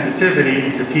the sensitivity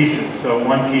into pieces. So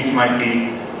one piece might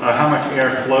be how much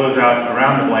air flows out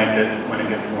around the blanket when it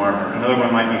gets warmer. Another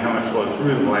one might be how much flows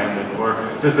through the blanket. Or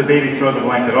does the baby throw the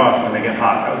blanket off when they get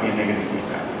hot? That would be a negative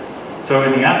feedback. So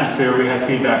in the atmosphere, we have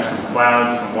feedbacks from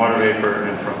clouds, from water vapor,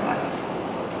 and from ice.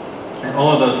 And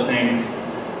all of those things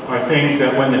are things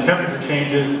that when the temperature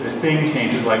changes, the thing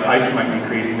changes, like ice might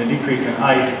decrease, and the decrease in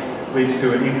ice leads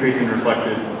to an increase in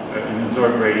reflected and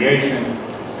absorbed radiation.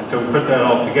 So we put that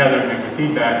all together, it makes a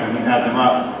feedback, and when you add them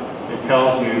up, it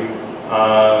tells you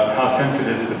how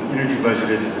sensitive the energy budget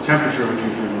is to the temperature, which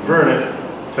if you invert it,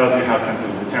 tells you how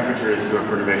sensitive the temperature is to a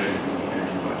perturbation in the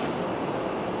energy budget.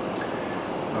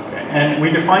 Okay, and we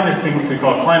define this thing which we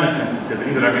call climate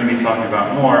sensitivity, that I'm going to be talking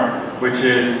about more, which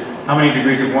is how many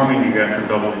degrees of warming you get from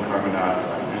doubling carbon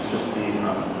dioxide. And it's just the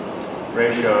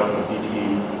ratio of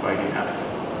dT by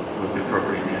dF with the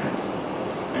appropriate units.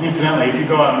 And incidentally, if you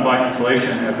go out and buy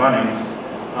insulation at Bunnings,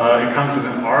 it comes with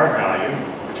an R value,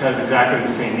 which has exactly the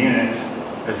same units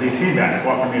as these feedbacks,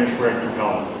 watt per meter squared per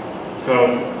Kelvin.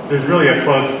 So there's really a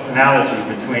close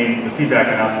analogy between the feedback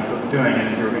analysis that we're doing and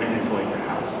if you were going to insulate your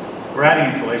house. We're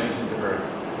adding insulation to the Earth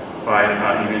by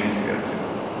emitting CO2.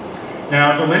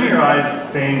 Now, the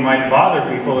linearized thing might bother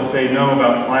people if they know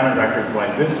about climate records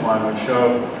like this one, which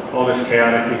show all this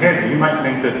chaotic behavior. You might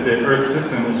think that the Earth's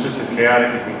system is just as chaotic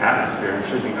as the atmosphere and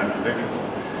should be unpredictable.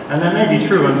 And that may be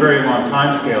true on very long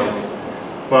time scales,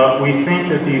 but we think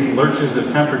that these lurches of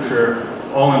temperature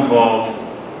all involve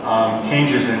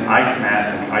changes in ice mass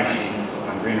and the ice sheets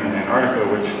on Greenland and Antarctica,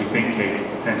 which we think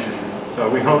take centuries. So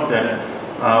we hope that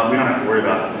we don't have to worry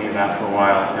about any of that for a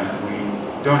while, and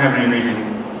we don't have any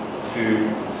reason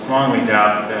to strongly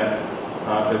doubt that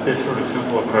this sort of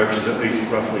simple approach is at least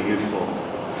roughly useful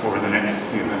for the next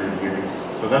few hundred years.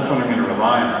 So that's what I'm going to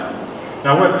rely on.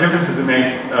 Now, what difference does it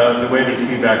make the way these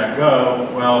feedbacks go?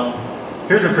 Well,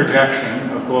 here's a projection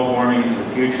of global warming into the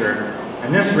future.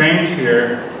 And this range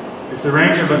here is the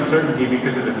range of uncertainty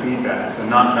because of the feedbacks and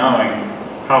not knowing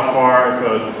how far it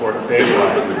goes before it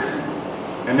stabilizes.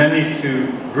 And then these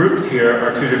two groups here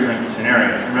are two different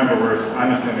scenarios. Remember,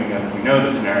 I'm assuming that we know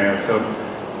the scenario, so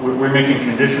we're making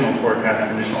conditional forecasts,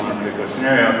 conditional on a particular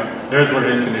scenario. There's what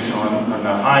it is conditional on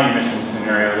a high emission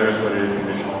scenario. There's what it is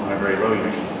conditional on a very low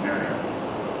emission scenario.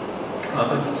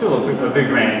 But still a big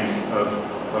range of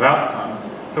outcomes.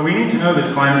 So we need to know this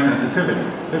climate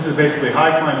sensitivity. This is basically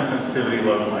high climate sensitivity,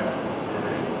 low climate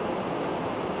sensitivity.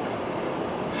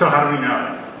 So how do we know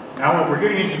it? Now we're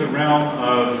getting into the realm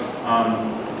of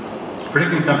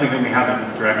predicting something that we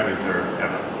haven't directly observed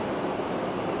ever.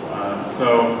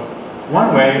 So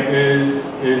one way is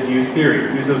use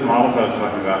theory. Use those models I was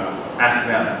talking about. Ask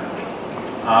them.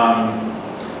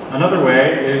 Another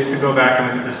way is to go back and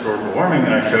look at the historical warming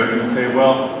that I showed you and say,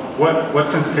 well, what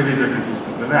sensitivities are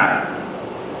consistent with that?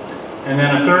 And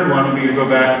then a third one would be to go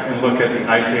back and look at the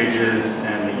ice ages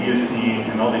and the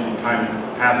Eocene and all these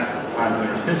past times in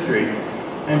Earth's history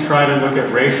and try to look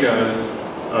at ratios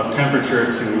of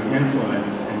temperature to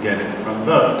influence and get it from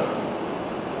those.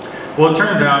 Well, it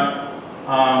turns out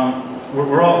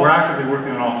we're actively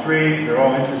working on all three. They're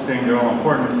all interesting. They're all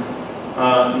important.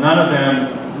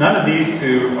 None of these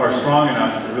two are strong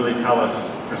enough to really tell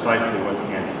us precisely what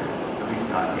the answer is, at least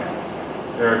not yet.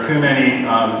 There are too many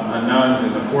unknowns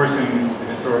in the forcings, the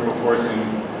historical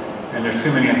forcings, and there's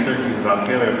too many uncertainties about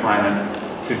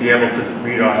paleoclimate to be able to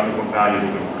read off the value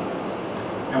that we want.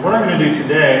 And what I'm going to do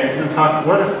today is going to talk,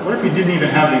 what if we didn't even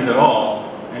have these at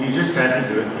all, and you just had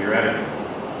to do it theoretically?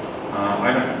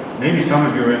 Maybe some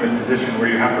of you are in the position where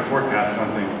you have to forecast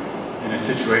something in a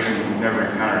situation you've never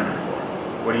encountered before.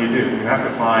 What do? You have to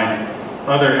find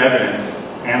other evidence,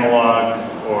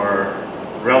 analogs, or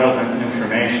relevant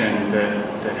information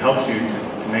that helps you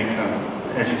to make some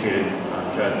educated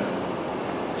judgment.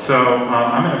 So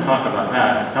I'm going to talk about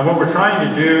that. Now what we're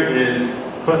trying to do is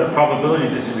put a probability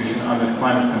distribution on this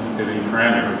climate sensitivity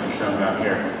parameter, which is shown down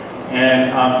here.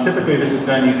 And typically this is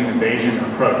done using a Bayesian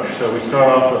approach. So we start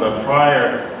off with a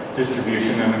prior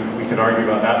distribution, and we could argue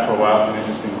about that for a while. It's an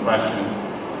interesting question.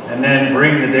 And then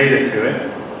bring the data to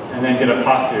it, and then get a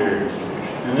posterior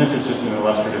distribution. And this is just an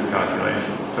illustrative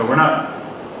calculation. So we're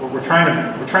trying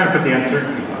to put the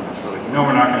uncertainties on this, really. We know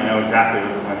we're not going to know exactly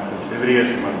what the climate sensitivity is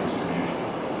from one distribution.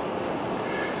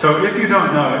 So if you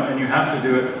don't know it, and you have to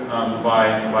do it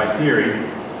by theory,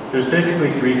 there's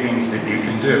basically three things that you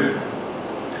can do.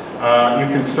 You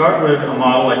can start with a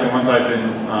model like the ones I've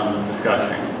been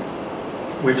discussing,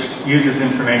 which uses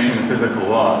information in physical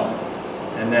laws,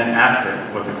 and then ask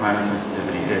it what the climate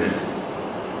sensitivity is.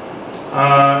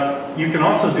 You can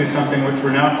also do something which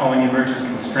we're now calling emergent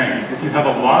constraints. If you have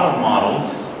a lot of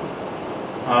models,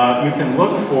 you can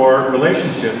look for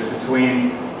relationships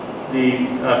between the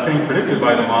thing predicted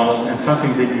by the models and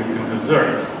something that you can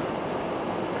observe.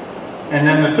 And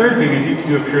then the third thing is you can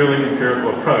do a purely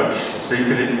empirical approach. So you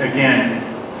could, again,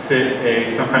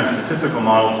 fit some kind of statistical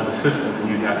model to the system and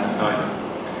use that to tell you.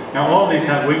 Now all of these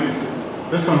have weaknesses.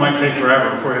 This one might take forever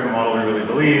before you have a model we really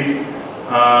believe,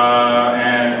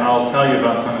 and I'll tell you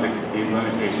about some of the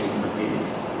limitations of these,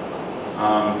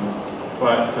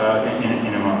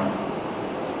 in a moment.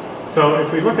 So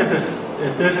if we look at this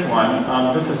one,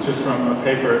 this is just from a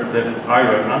paper that I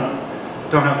wrote, and I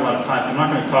don't have a lot of time, so I'm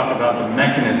not going to talk about the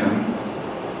mechanism.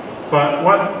 But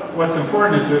what's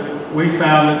important is that we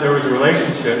found that there was a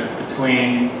relationship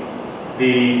between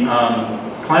the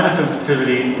climate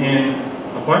sensitivity in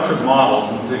a bunch of models.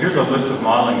 And so here's a list of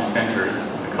modeling centers.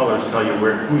 The colors tell you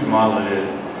whose model it is.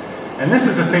 And this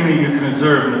is a thing that you can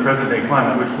observe in the present day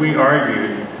climate, which we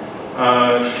argued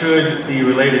should be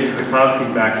related to the cloud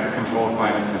feedbacks that control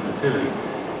climate sensitivity.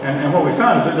 And what we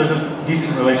found is that there's a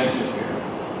decent relationship here.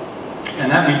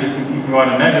 And that means if you can go out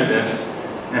and measure this,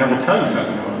 and it will tell you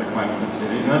something about the climate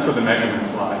sensitivities, and that's where the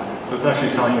measurements lie. So it's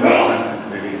actually telling you that the climate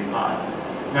sensitivity is high.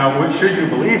 Now, should you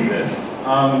believe this?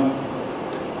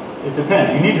 It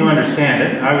depends. You need to understand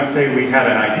it. I would say we had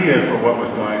an idea for what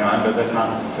was going on, but that's not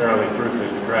necessarily proof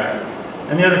that it's correct.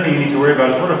 And the other thing you need to worry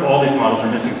about is what if all these models are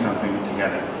missing something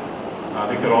together?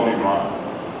 They could all be wrong.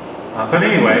 But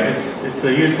anyway, it's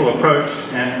a useful approach,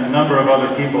 and a number of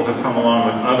other people have come along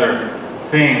with other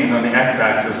things on the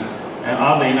x-axis, and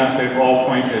oddly enough, they've all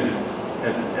pointed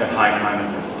at high climate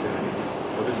sensitivities.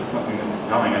 So this is something that's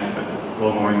telling us that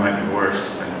global warming might be worse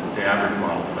than the average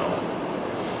model tells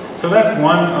us. So that's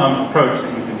one approach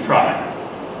that you can try.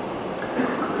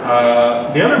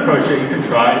 The other approach that you can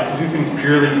try is to do things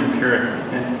purely empirically.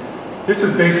 And this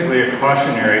is basically a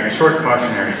short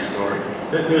cautionary story.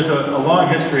 There's a long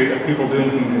history of people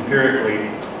doing things empirically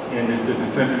in this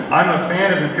business. And I'm a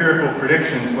fan of empirical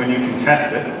predictions when you can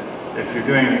test it. If you're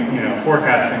doing,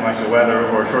 forecasting like the weather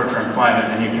or short-term climate,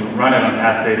 and you can run it on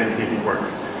past data and see if it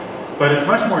works. But it's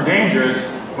much more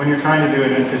dangerous when you're trying to do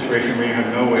it in a situation where you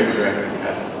have no way to directly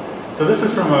test it. So this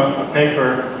is from a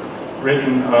paper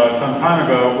written some time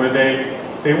ago where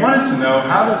they wanted to know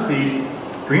how does the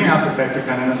greenhouse effect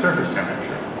depend on the surface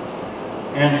temperature.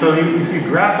 And so if you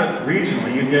graph it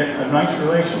regionally, you get a nice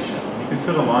relationship. You can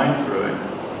fit a line through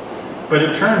it. But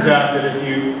it turns out that if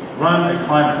you run a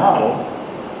climate model,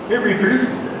 it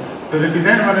reproduces this. But if you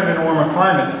then run it in a warmer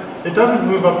climate, it doesn't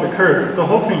move up the curve. The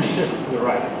whole thing shifts to the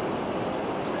right.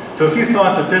 So if you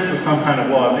thought that this was some kind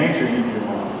of law of nature, you'd be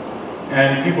wrong.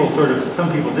 And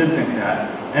some people did think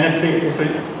that. And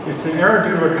it's an error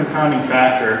due to a confounding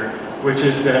factor, which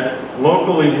is that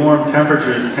locally warm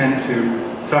temperatures tend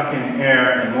to suck in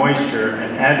air and moisture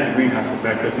and add to the greenhouse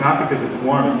effect. It's not because it's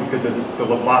warm, it's because the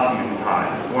Laplacian is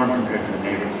high. It's warm compared to the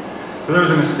neighbors. So there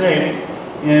was a mistake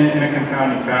in a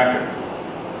confounding factor.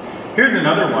 Here's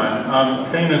another one.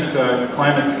 Famous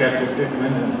climate skeptic Dick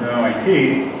Lindzen from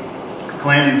MIT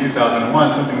claimed in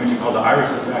 2001 something which he called the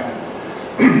iris effect.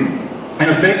 And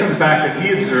it was based on the fact that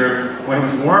he observed when it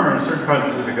was warmer in a certain part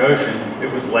of the Pacific Ocean,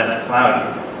 it was less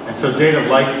cloudy. And so data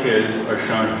like his are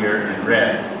shown here in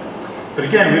red. But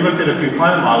again, we looked at a few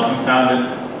climate models and found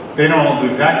that they don't all do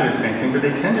exactly the same thing, but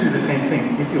they tend to do the same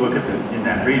thing if you look at them in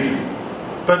that region.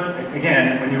 But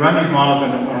again, when you run these models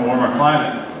in a warmer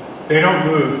climate, they don't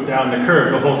move down the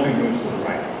curve, the whole thing moves to the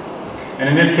right. And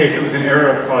in this case, it was an error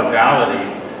of causality.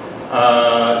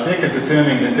 Dick is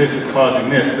assuming that this is causing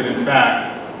this, but in fact,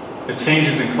 the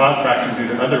changes in cloud fraction due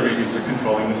to other reasons are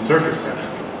controlling the surface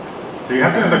temperature. So you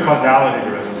have to know the causality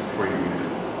relationship before you use it.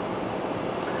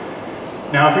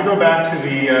 Now, if we go back to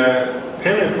the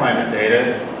paleoclimate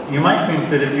data, you might think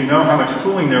that if you know how much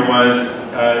cooling there was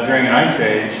during an ice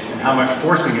age and how much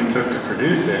forcing it took to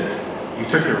produce it, you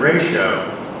took a ratio,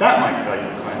 that might tell you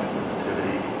the climate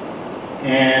sensitivity.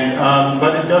 And,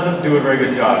 but it doesn't do a very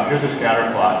good job. Here's a scatter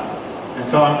plot. And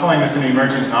so I'm calling this an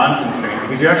emergent non-constraint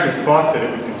because you actually thought that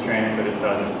it would constrain it, but it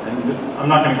doesn't. And I'm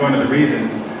not going to go into the reasons,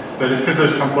 but it's because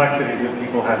there's complexities that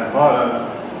people hadn't thought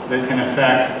of that can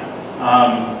affect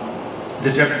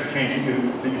the temperature change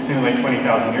that you simulate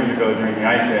 20,000 years ago during the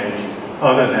ice age,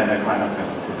 other than the climate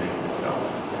sensitivity itself.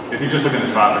 If you just look at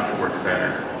the tropics, it works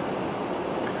better.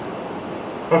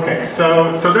 Okay,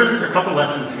 so there's a couple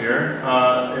lessons here,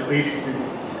 at least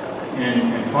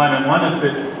in climate. One is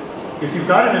that if you've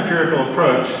got an empirical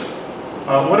approach,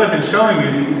 what I've been showing you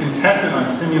is that you can test it on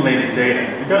simulated data.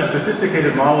 If you've got a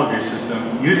sophisticated model of your system,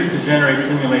 use it to generate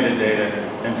simulated data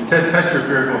and test your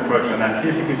empirical approach on that, see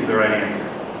if it gives you the right answer.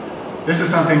 This is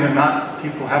something that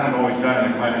people haven't always done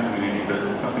in the climate community, but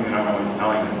it's something that I'm always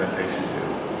telling them that they should do.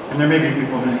 And there may be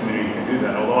people in this community who can do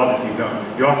that, although obviously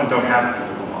you often don't have a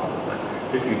physical model, but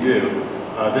if you do,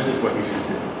 this is what you should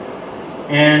do.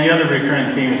 And the other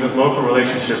recurring theme is that local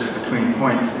relationships between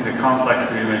points in a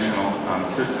complex three-dimensional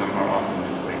system are often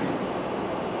misleading.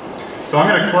 So I'm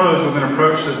going to close with an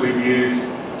approach that we've used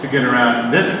to get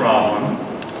around this problem,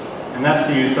 and that's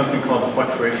to use something called the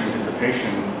fluctuation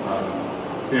dissipation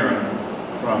theorem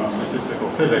from statistical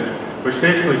physics, which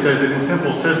basically says that in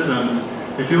simple systems,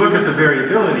 if you look at the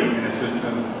variability in a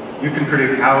system, you can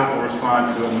predict how it will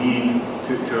respond to a mean,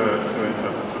 to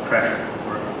a pressure.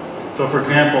 So for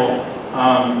example,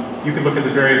 you could look at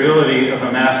the variability of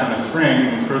a mass on a spring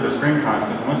and infer the spring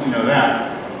constant. And once you know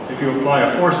that, if you apply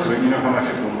a force to it, you know how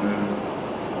much it will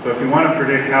move. So if you want to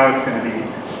predict how it's going to be,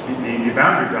 the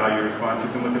boundary value response, you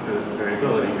can look at the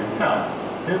variability and tell.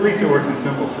 At least it works in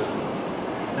simple systems.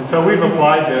 And so we've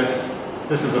applied this.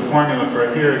 This is a formula for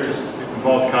it here. It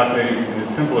involves calculating in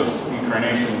its simplest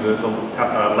incarnation the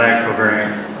lag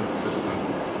covariance of the system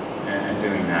and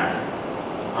doing that.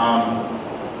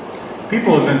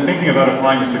 People have been thinking about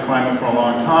applying this to climate for a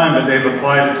long time, but they've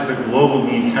applied it to the global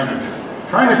mean temperature.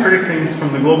 Trying to predict things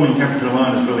from the global mean temperature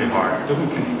alone is really hard. It doesn't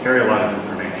carry a lot of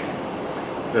information.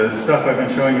 The stuff I've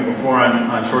been showing you before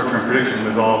on short-term prediction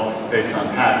was all based on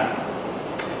patterns.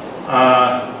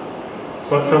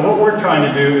 So what we're trying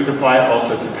to do is apply it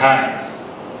also to patterns.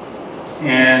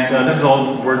 And this is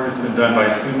all work that's been done by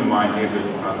a student of mine, David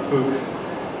Fuchs.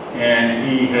 And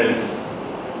he has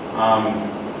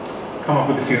come up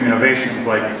with a few innovations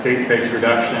like state space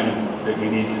reduction that you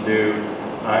need to do,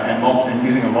 and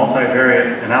using a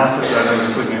multivariate analysis rather than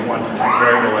just looking at one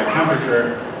variable like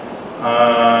temperature.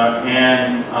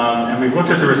 And we've looked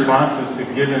at the responses to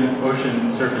given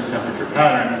ocean surface temperature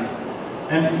patterns.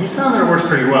 And he's found that it works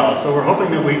pretty well. So we're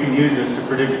hoping that we can use this to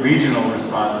predict regional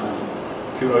responses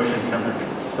to ocean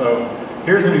temperatures. So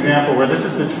here's an example where this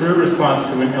is the true response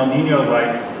to an El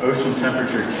Nino-like ocean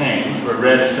temperature change, where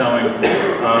red is showing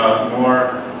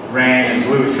more rain and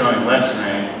blue is showing less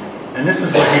rain. And this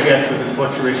is what he gets with this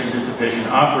fluctuation dissipation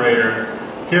operator.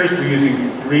 Here's we're using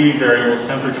 3 variables,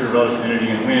 temperature, relative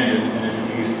humidity, and wind, and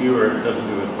if you use fewer, it doesn't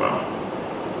do as well.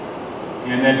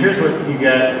 And then here's what you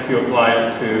get if you apply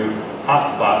it to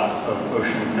hotspots of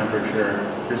ocean temperature.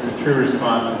 Here's the true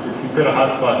response. If you put a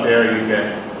hotspot there, you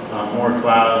get more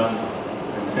clouds,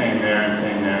 and same there, and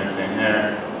same there, and same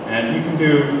there. And you can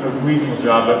do a reasonable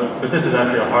job, but this is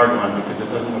actually a hard one because it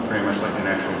doesn't look very much like an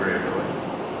actual variability.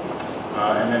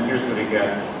 And then here's what he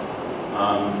gets.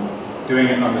 Doing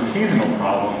it on the seasonal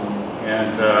problem.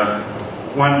 And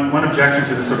one objection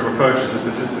to this sort of approach is that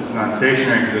the system's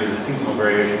non-stationary because it is a seasonal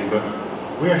variation, but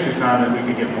we actually found that we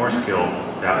could get more skill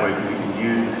that way because you can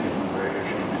use the seasonal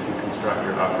variation if you construct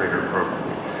your operator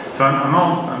appropriately. So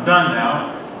I'm done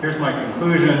now. Here's my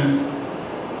conclusions.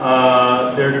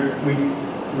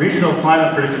 Regional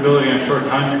climate predictability on short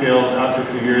time scales out to a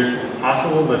few years is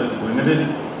possible, but it's limited.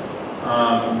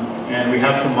 And we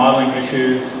have some modeling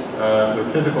issues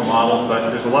with physical models,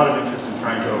 but there's a lot of interest in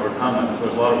trying to overcome them. So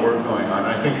there's a lot of work going on.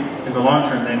 I think in the long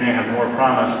term they may have more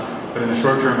promise, but in the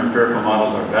short term empirical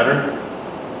models are better.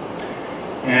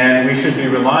 And we should be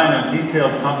relying on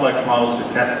detailed complex models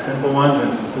to test simple ones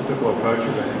and statistical approaches.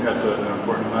 I think that's an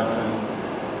important lesson.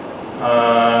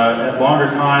 At longer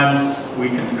times, we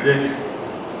can predict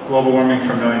global warming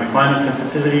from knowing the climate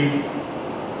sensitivity,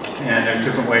 and there's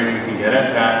different ways we can get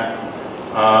at that.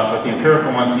 But the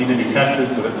empirical ones need to be tested,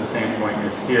 so that's the same point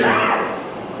as here.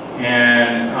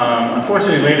 And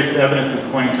unfortunately, latest evidence is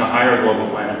pointing to higher global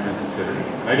climate sensitivity.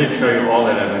 I didn't show you all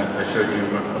that evidence. I showed you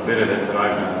a bit of it that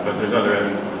I've done, but there's other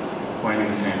evidence that's pointing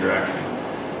in the same direction.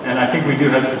 And I think we do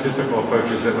have statistical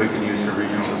approaches that we can use for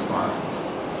regional responses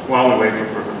while we wait for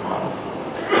perfect models.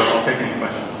 So I'll take any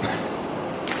questions.